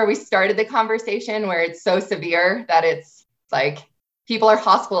 I think, is where we started the conversation, where it's so severe that it's like people are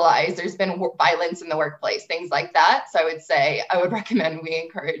hospitalized, there's been violence in the workplace, things like that. So I would recommend we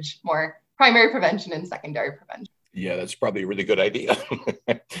encourage more primary prevention and secondary prevention. Yeah, that's probably a really good idea.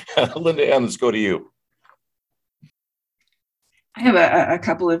 Linda Ann, let's go to you. I have a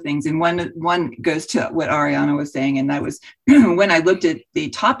couple of things, and one goes to what Ariana was saying, and that was when I looked at the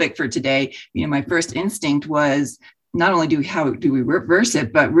topic for today, my first instinct was not only how do we reverse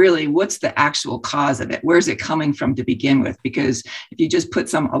it, but really what's the actual cause of it? Where's it coming from to begin with? Because if you just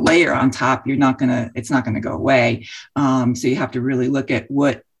put a layer on top, it's not gonna go away. So you have to really look at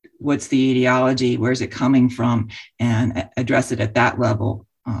what's the etiology, where's it coming from, and address it at that level,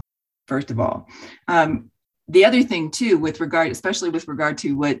 first of all. The other thing too, especially with regard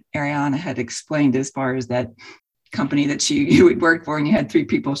to what Ariana had explained as far as that company that you would work for and you had 3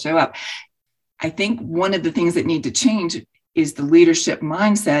 people show up, I think one of the things that need to change is the leadership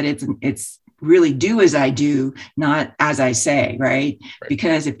mindset. It's really do as I do, not as I say, right?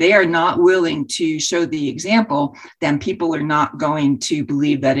 Because if they are not willing to show the example, then people are not going to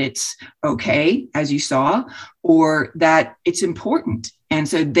believe that it's okay, as you saw, or that it's important. And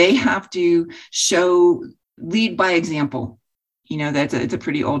so they have to lead by example. It's a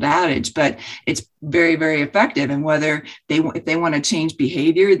pretty old adage, but it's very, very effective. And if they want to change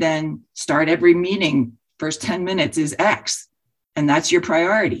behavior, then start every meeting, first 10 minutes is X, and that's your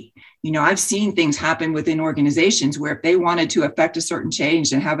priority. I've seen things happen within organizations where if they wanted to affect a certain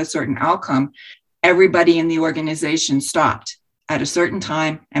change and have a certain outcome, everybody in the organization stopped at a certain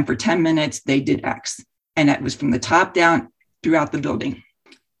time, and for 10 minutes, they did X. And that was from the top down throughout the building.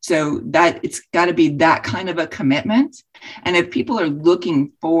 So that it's got to be that kind of a commitment. And if people are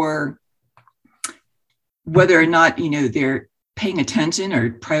looking for whether or not, they're paying attention or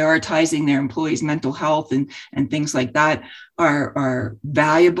prioritizing their employees' mental health and things like that are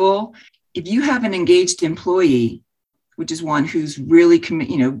valuable. If you have an engaged employee, which is one who's really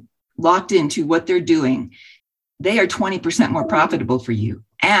locked into what they're doing, they are 20% more profitable for you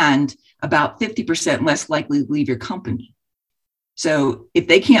and about 50% less likely to leave your company. So if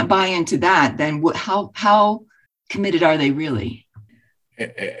they can't buy into that, then how committed are they really?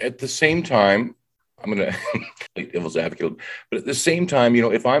 At the same time, I'm going to play devil's advocate, but at the same time,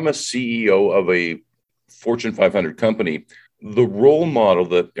 if I'm a CEO of a Fortune 500 company, the role model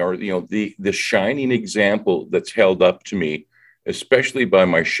the shining example that's held up to me, especially by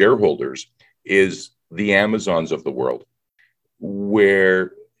my shareholders, is the Amazons of the world,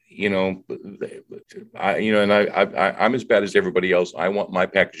 where I'm as bad as everybody else. I want my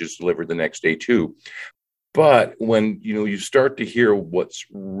packages delivered the next day too. But when, you start to hear what's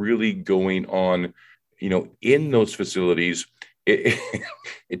really going on, in those facilities,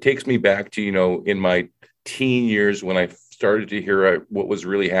 it takes me back to, in my teen years when I started to hear what was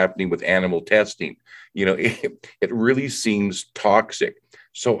really happening with animal testing. It really seems toxic.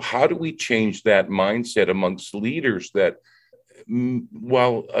 So how do we change that mindset amongst leaders that,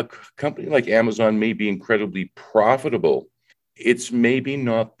 while a company like Amazon may be incredibly profitable, it's maybe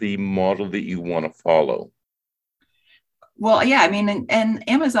not the model that you want to follow? Well, yeah, and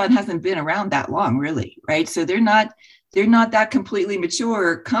Amazon hasn't been around that long, really, right? So they're not that completely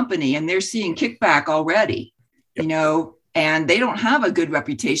mature company, and they're seeing kickback already, Yep. And they don't have a good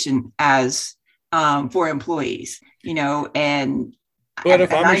reputation as for employees, and but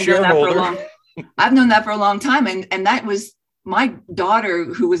if I'm a shareholder, I've known that for a long time, and that was my daughter,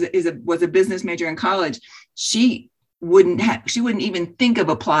 who was a business major in college. She wouldn't even think of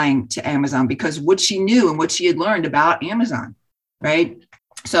applying to Amazon because what she knew and what she had learned about Amazon, right?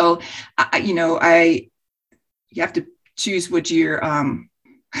 So, you have to choose what you're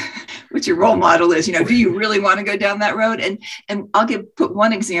what your role model is. Do you really want to go down that road? And I'll put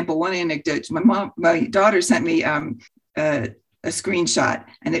one example, one anecdote. My daughter sent me a screenshot,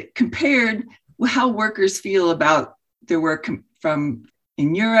 and it compared how workers feel about their work from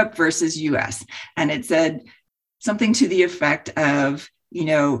in Europe versus US. And it said something to the effect of,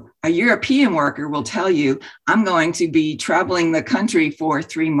 a European worker will tell you, I'm going to be traveling the country for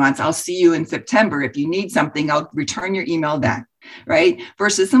 3 months. I'll see you in September. If you need something, I'll return your email then, right?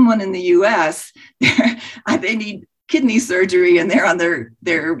 Versus someone in the US, they need kidney surgery and they're on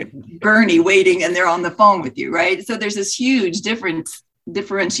their gurney waiting and they're on the phone with you, right? So there's this huge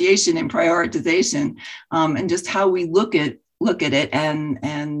differentiation in prioritization, and just how we look at it,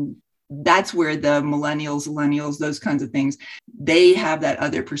 and that's where the millennials, those kinds of things, they have that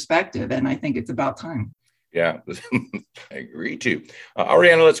other perspective. And I think it's about time. Yeah, I agree too.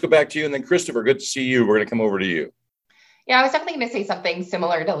 Ariana, let's go back to you. And then Christopher, good to see you. We're going to come over to you. Yeah, I was definitely going to say something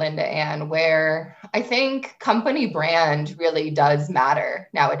similar to Linda Ann, where I think company brand really does matter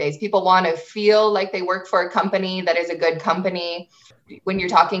nowadays. People want to feel like they work for a company that is a good company. When you're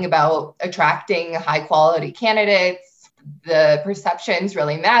talking about attracting high quality candidates, the perceptions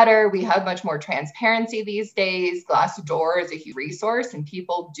really matter. We have much more transparency these days. Glassdoor is a huge resource and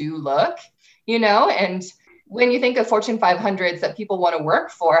people do look, and when you think of Fortune 500s that people want to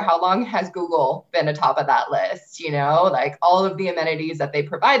work for, how long has Google been atop of that list? Like all of the amenities that they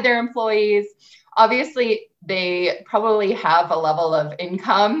provide their employees. Obviously, they probably have a level of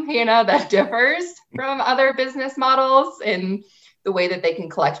income, that differs from other business models in the way that they can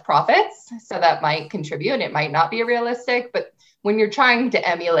collect profits. So that might contribute, and it might not be realistic. But when you're trying to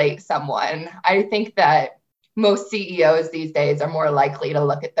emulate someone, I think that most CEOs these days are more likely to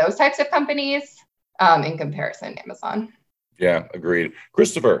look at those types of companies in comparison to Amazon. Yeah, agreed.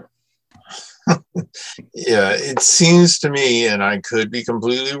 Christopher. Yeah, it seems to me, and I could be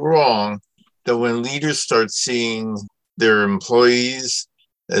completely wrong, that when leaders start seeing their employees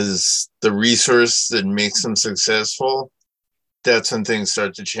as the resource that makes them successful, that's when things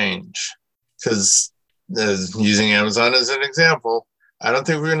start to change. Because using Amazon as an example, I don't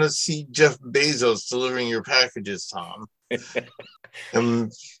think we're going to see Jeff Bezos delivering your packages, Tom.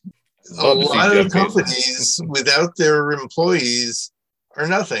 A lot of companies without their employees are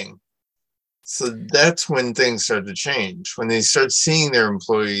nothing. So that's when things start to change, when they start seeing their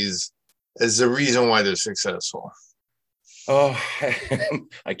employees as the reason why they're successful. Oh,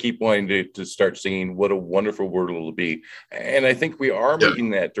 I keep wanting to start singing "What a Wonderful World It'll Be," and I think we are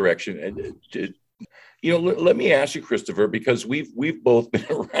moving that direction. Let me ask you, Christopher, because we've both been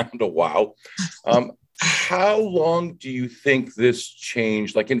around a while. How long do you think this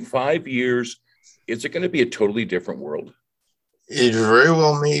changed? Like in 5 years, is it going to be a totally different world? It very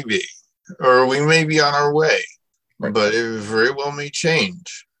well may be, or we may be on our way, right. But it very well may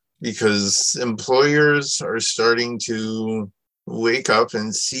change. Because employers are starting to wake up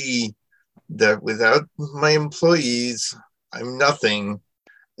and see that without my employees, I'm nothing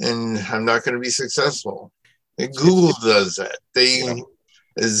and I'm not going to be successful. And Google does that. They,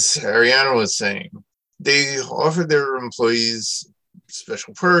 as Ariana was saying, they offer their employees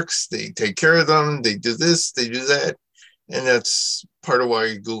special perks. They take care of them. They do this, they do that. And that's part of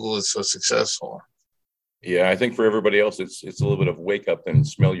why Google is so successful. Yeah, I think for everybody else, it's a little bit of wake up and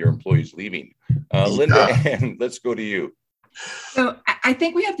smell your employees leaving. Linda, and let's go to you. So I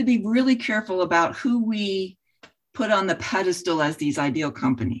think we have to be really careful about who we put on the pedestal as these ideal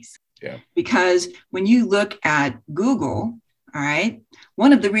companies. Yeah. Because when you look at Google, all right,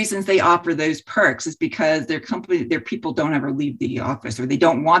 one of the reasons they offer those perks is because their people don't ever leave the office, or they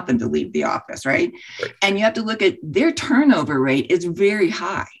don't want them to leave the office, right? And you have to look at their turnover rate is very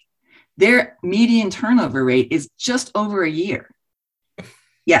high. Their median turnover rate is just over a year.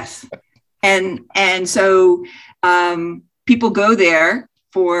 Yes. And so people go there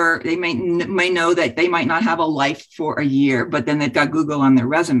they may know that they might not have a life for a year, but then they've got Google on their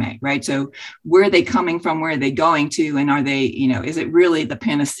resume, right? So where are they coming from? Where are they going to? And are they, is it really the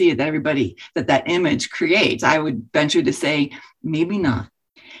panacea that that image creates? I would venture to say, maybe not.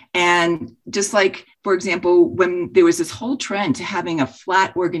 And just like, for example, when there was this whole trend to having a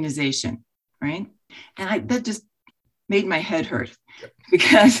flat organization, right? And that just made my head hurt,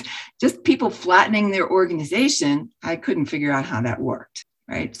 because just people flattening their organization, I couldn't figure out how that worked,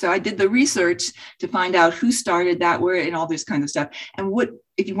 right? So I did the research to find out who started that, where, and all this kind of stuff. And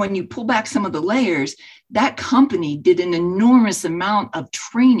when you pull back some of the layers, that company did an enormous amount of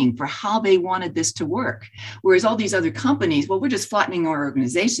training for how they wanted this to work. Whereas all these other companies, well, we're just flattening our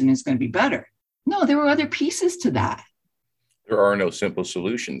organization, it's going to be better. No, there were other pieces to that. There are no simple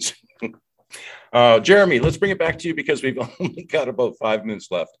solutions. Jeremy, let's bring it back to you because we've only got about 5 minutes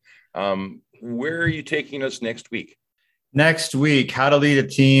left. Where are you taking us next week? Next week, how to lead a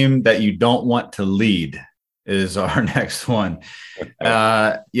team that you don't want to lead is our next one.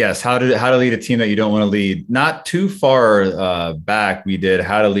 Yes, how to lead a team that you don't want to lead. Not too far back, we did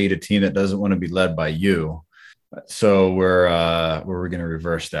how to lead a team that doesn't want to be led by you. So we're going to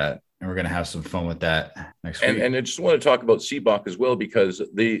reverse that, and we're going to have some fun with that next week. And I just want to talk about CBOC as well, because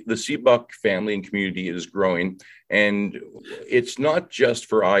the CBOC family and community is growing, and it's not just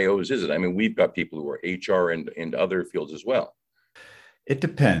for IOs, is it? I mean, we've got people who are HR and other fields as well. It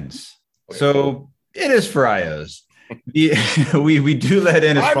depends. Okay. So it is for IOs. We do let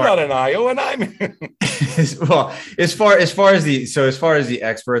in. I'm not an IO, and I'm well. As far as the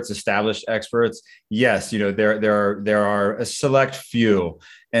experts, established experts, yes, there are a select few,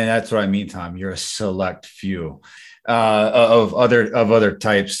 and that's what I mean, Tom. You're a select few of other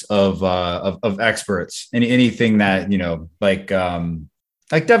types of experts, and anything that like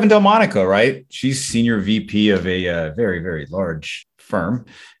Devin Delmonico, right? She's senior VP of a very, very large firm,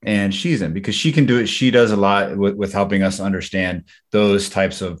 and she's in because she can do it. She does a lot with helping us understand those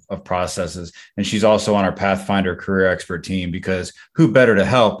types of processes. And she's also on our Pathfinder career expert team, because who better to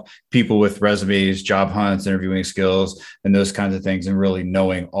help people with resumes, job hunts, interviewing skills, and those kinds of things, and really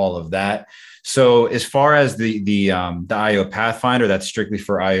knowing all of that. So as far as the IO Pathfinder, that's strictly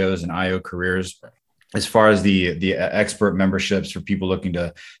for IOs and IO careers. As far as the expert memberships for people looking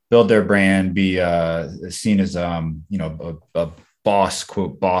to build their brand, be seen as a boss,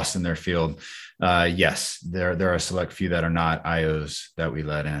 quote, boss in their field. Yes, there are a select few that are not IOs that we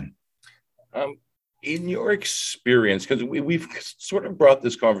let in. In your experience, because we've sort of brought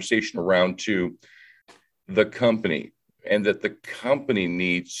this conversation around to the company, and that the company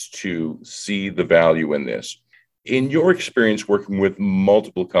needs to see the value in this. In your experience working with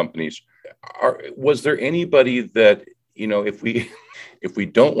multiple companies, was there anybody that, if we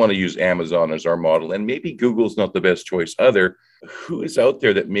don't want to use Amazon as our model, and maybe Google's not the best choice either, who is out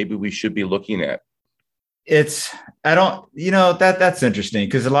there that maybe we should be looking at? That's interesting,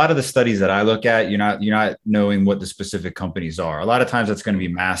 because a lot of the studies that I look at, you're not knowing what the specific companies are. A lot of times that's going to be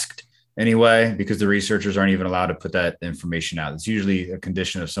masked anyway, because the researchers aren't even allowed to put that information out. It's usually a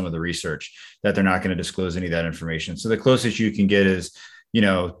condition of some of the research that they're not going to disclose any of that information. So the closest you can get is,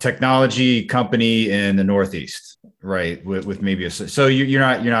 technology company in the Northeast, right? With maybe so you're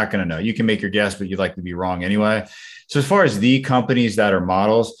not going to know. You can make your guess, but you'd likely be wrong anyway. So as far as the companies that are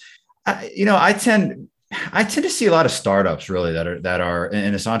models, I tend to see a lot of startups really that are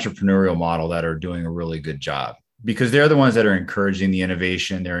in this entrepreneurial model that are doing a really good job, because they're the ones that are encouraging the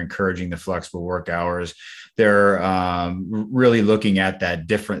innovation. They're encouraging the flexible work hours. They're really looking at that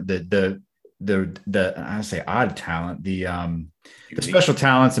different, I say odd talent, the special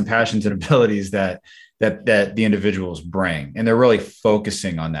talents and passions and abilities that the individuals bring. And they're really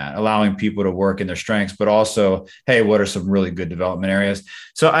focusing on that, allowing people to work in their strengths, but also, hey, what are some really good development areas?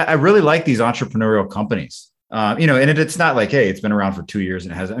 So I really like these entrepreneurial companies. And it's not like, hey, it's been around for 2 years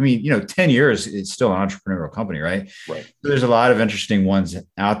and it has, 10 years, it's still an entrepreneurial company, right? Right. So there's a lot of interesting ones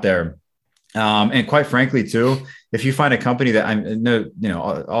out there. And quite frankly, too, if you find a company that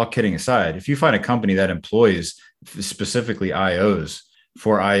all kidding aside, if you find a company that employs specifically IOs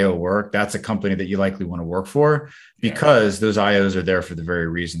for IO work, that's a company that you likely want to work for, because those IOs are there for the very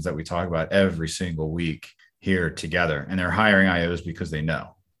reasons that we talk about every single week here together. And they're hiring IOs because they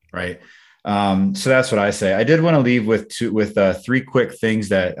know, right? So that's what I say. I did want to leave with 3 quick things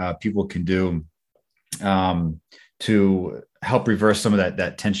that people can do to help reverse some of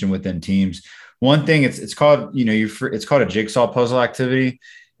that tension within teams. One thing, it's called a jigsaw puzzle activity.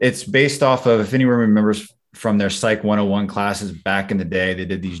 It's based off of, if anyone remembers from their Psych 101 classes back in the day, they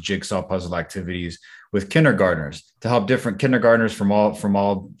did these jigsaw puzzle activities with kindergartners to help different kindergartners from all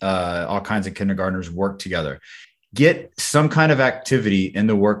kinds of kindergartners work together. Get some kind of activity in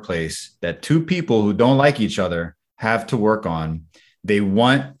the workplace that 2 people who don't like each other have to work on.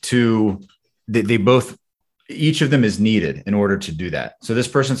 Each of them is needed in order to do that. So this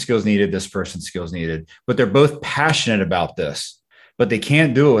person's skills needed, this person's skills needed, but they're both passionate about this, but they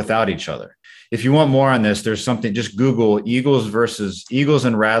can't do it without each other. If you want more on this, there's something, just Google Eagles and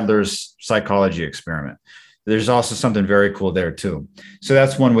Radler's psychology experiment. There's also something very cool there too. So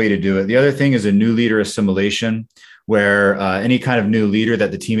that's one way to do it. The other thing is a new leader assimilation, where any kind of new leader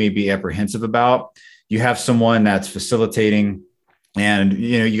that the team may be apprehensive about, you have someone that's facilitating, and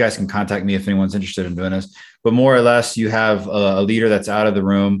you guys can contact me if anyone's interested in doing this, but more or less you have a leader that's out of the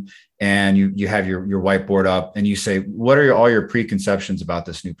room, and you have your whiteboard up, and you say, what are all your preconceptions about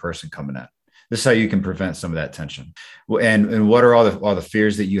this new person coming in? This is how you can prevent some of that tension. And what are all the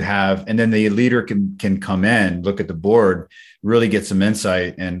fears that you have? And then the leader can come in, look at the board, really get some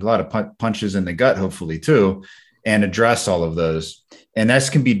insight and a lot of punches in the gut, hopefully too, and address all of those. And this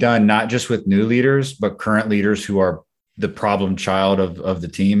can be done not just with new leaders, but current leaders who are the problem child of the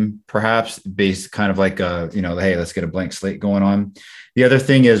team, perhaps based kind of like hey, let's get a blank slate going on. The other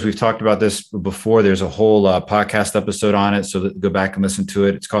thing is, we've talked about this before. There's a whole podcast episode on it. So go back and listen to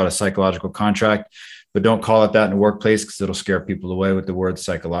it. It's called a psychological contract, but don't call it that in the workplace because it'll scare people away with the word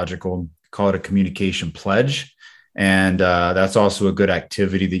psychological. Call it a communication pledge. And that's also a good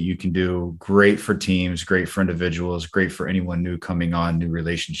activity that you can do. Great for teams, great for individuals, great for anyone new coming on, new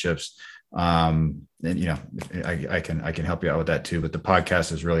relationships. And I can help you out with that too, but the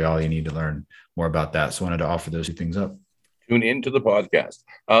podcast is really all you need to learn more about that. So I wanted to offer those two things up. Tune into the podcast.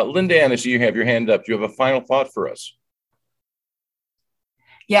 Linda Ann, I see you have your hand up. Do you have a final thought for us?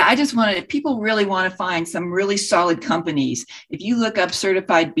 Yeah, I just wanted, if people really want to find some really solid companies, if you look up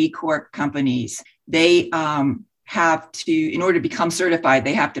certified B Corp companies, they have to, in order to become certified,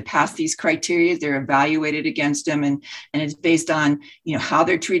 they have to pass these criteria. They're evaluated against them. And it's based on, how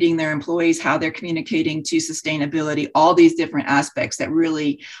they're treating their employees, how they're communicating to sustainability, all these different aspects that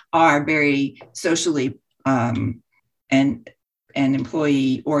really are very socially and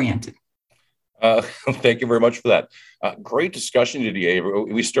employee oriented. Thank you very much for that. Great discussion today.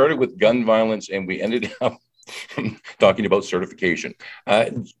 We started with gun violence and we ended up talking about certification.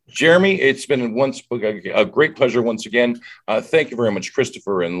 Jeremy, it's been a great pleasure once again. Thank you very much,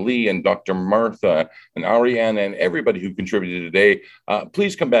 Christopher and Lee and Dr. Martha and Ariane and everybody who contributed today.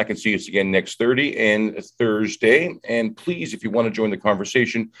 Please come back and see us again next Thursday. And please, if you want to join the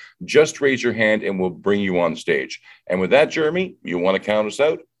conversation, just raise your hand and we'll bring you on stage. And with that, Jeremy, you want to count us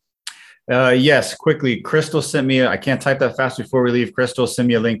out? Yes, quickly. Crystal sent me, I can't type that fast before we leave. Crystal, send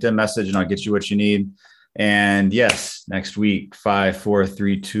me a LinkedIn message and I'll get you what you need. And yes, next week, 5, 4,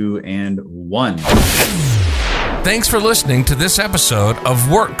 3, 2, and 1. Thanks for listening to this episode of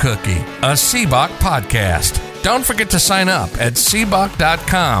Work Cookie, a CBOC podcast. Don't forget to sign up at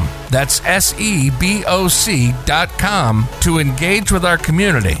cboc.com. That's SEBOC.com to engage with our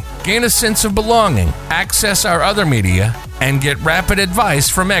community, gain a sense of belonging, access our other media, and get rapid advice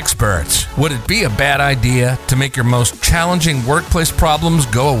from experts. Would it be a bad idea to make your most challenging workplace problems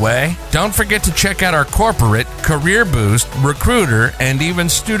go away? Don't forget to check out our corporate, career boost, recruiter, and even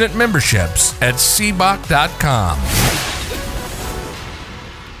student memberships at cboc.com.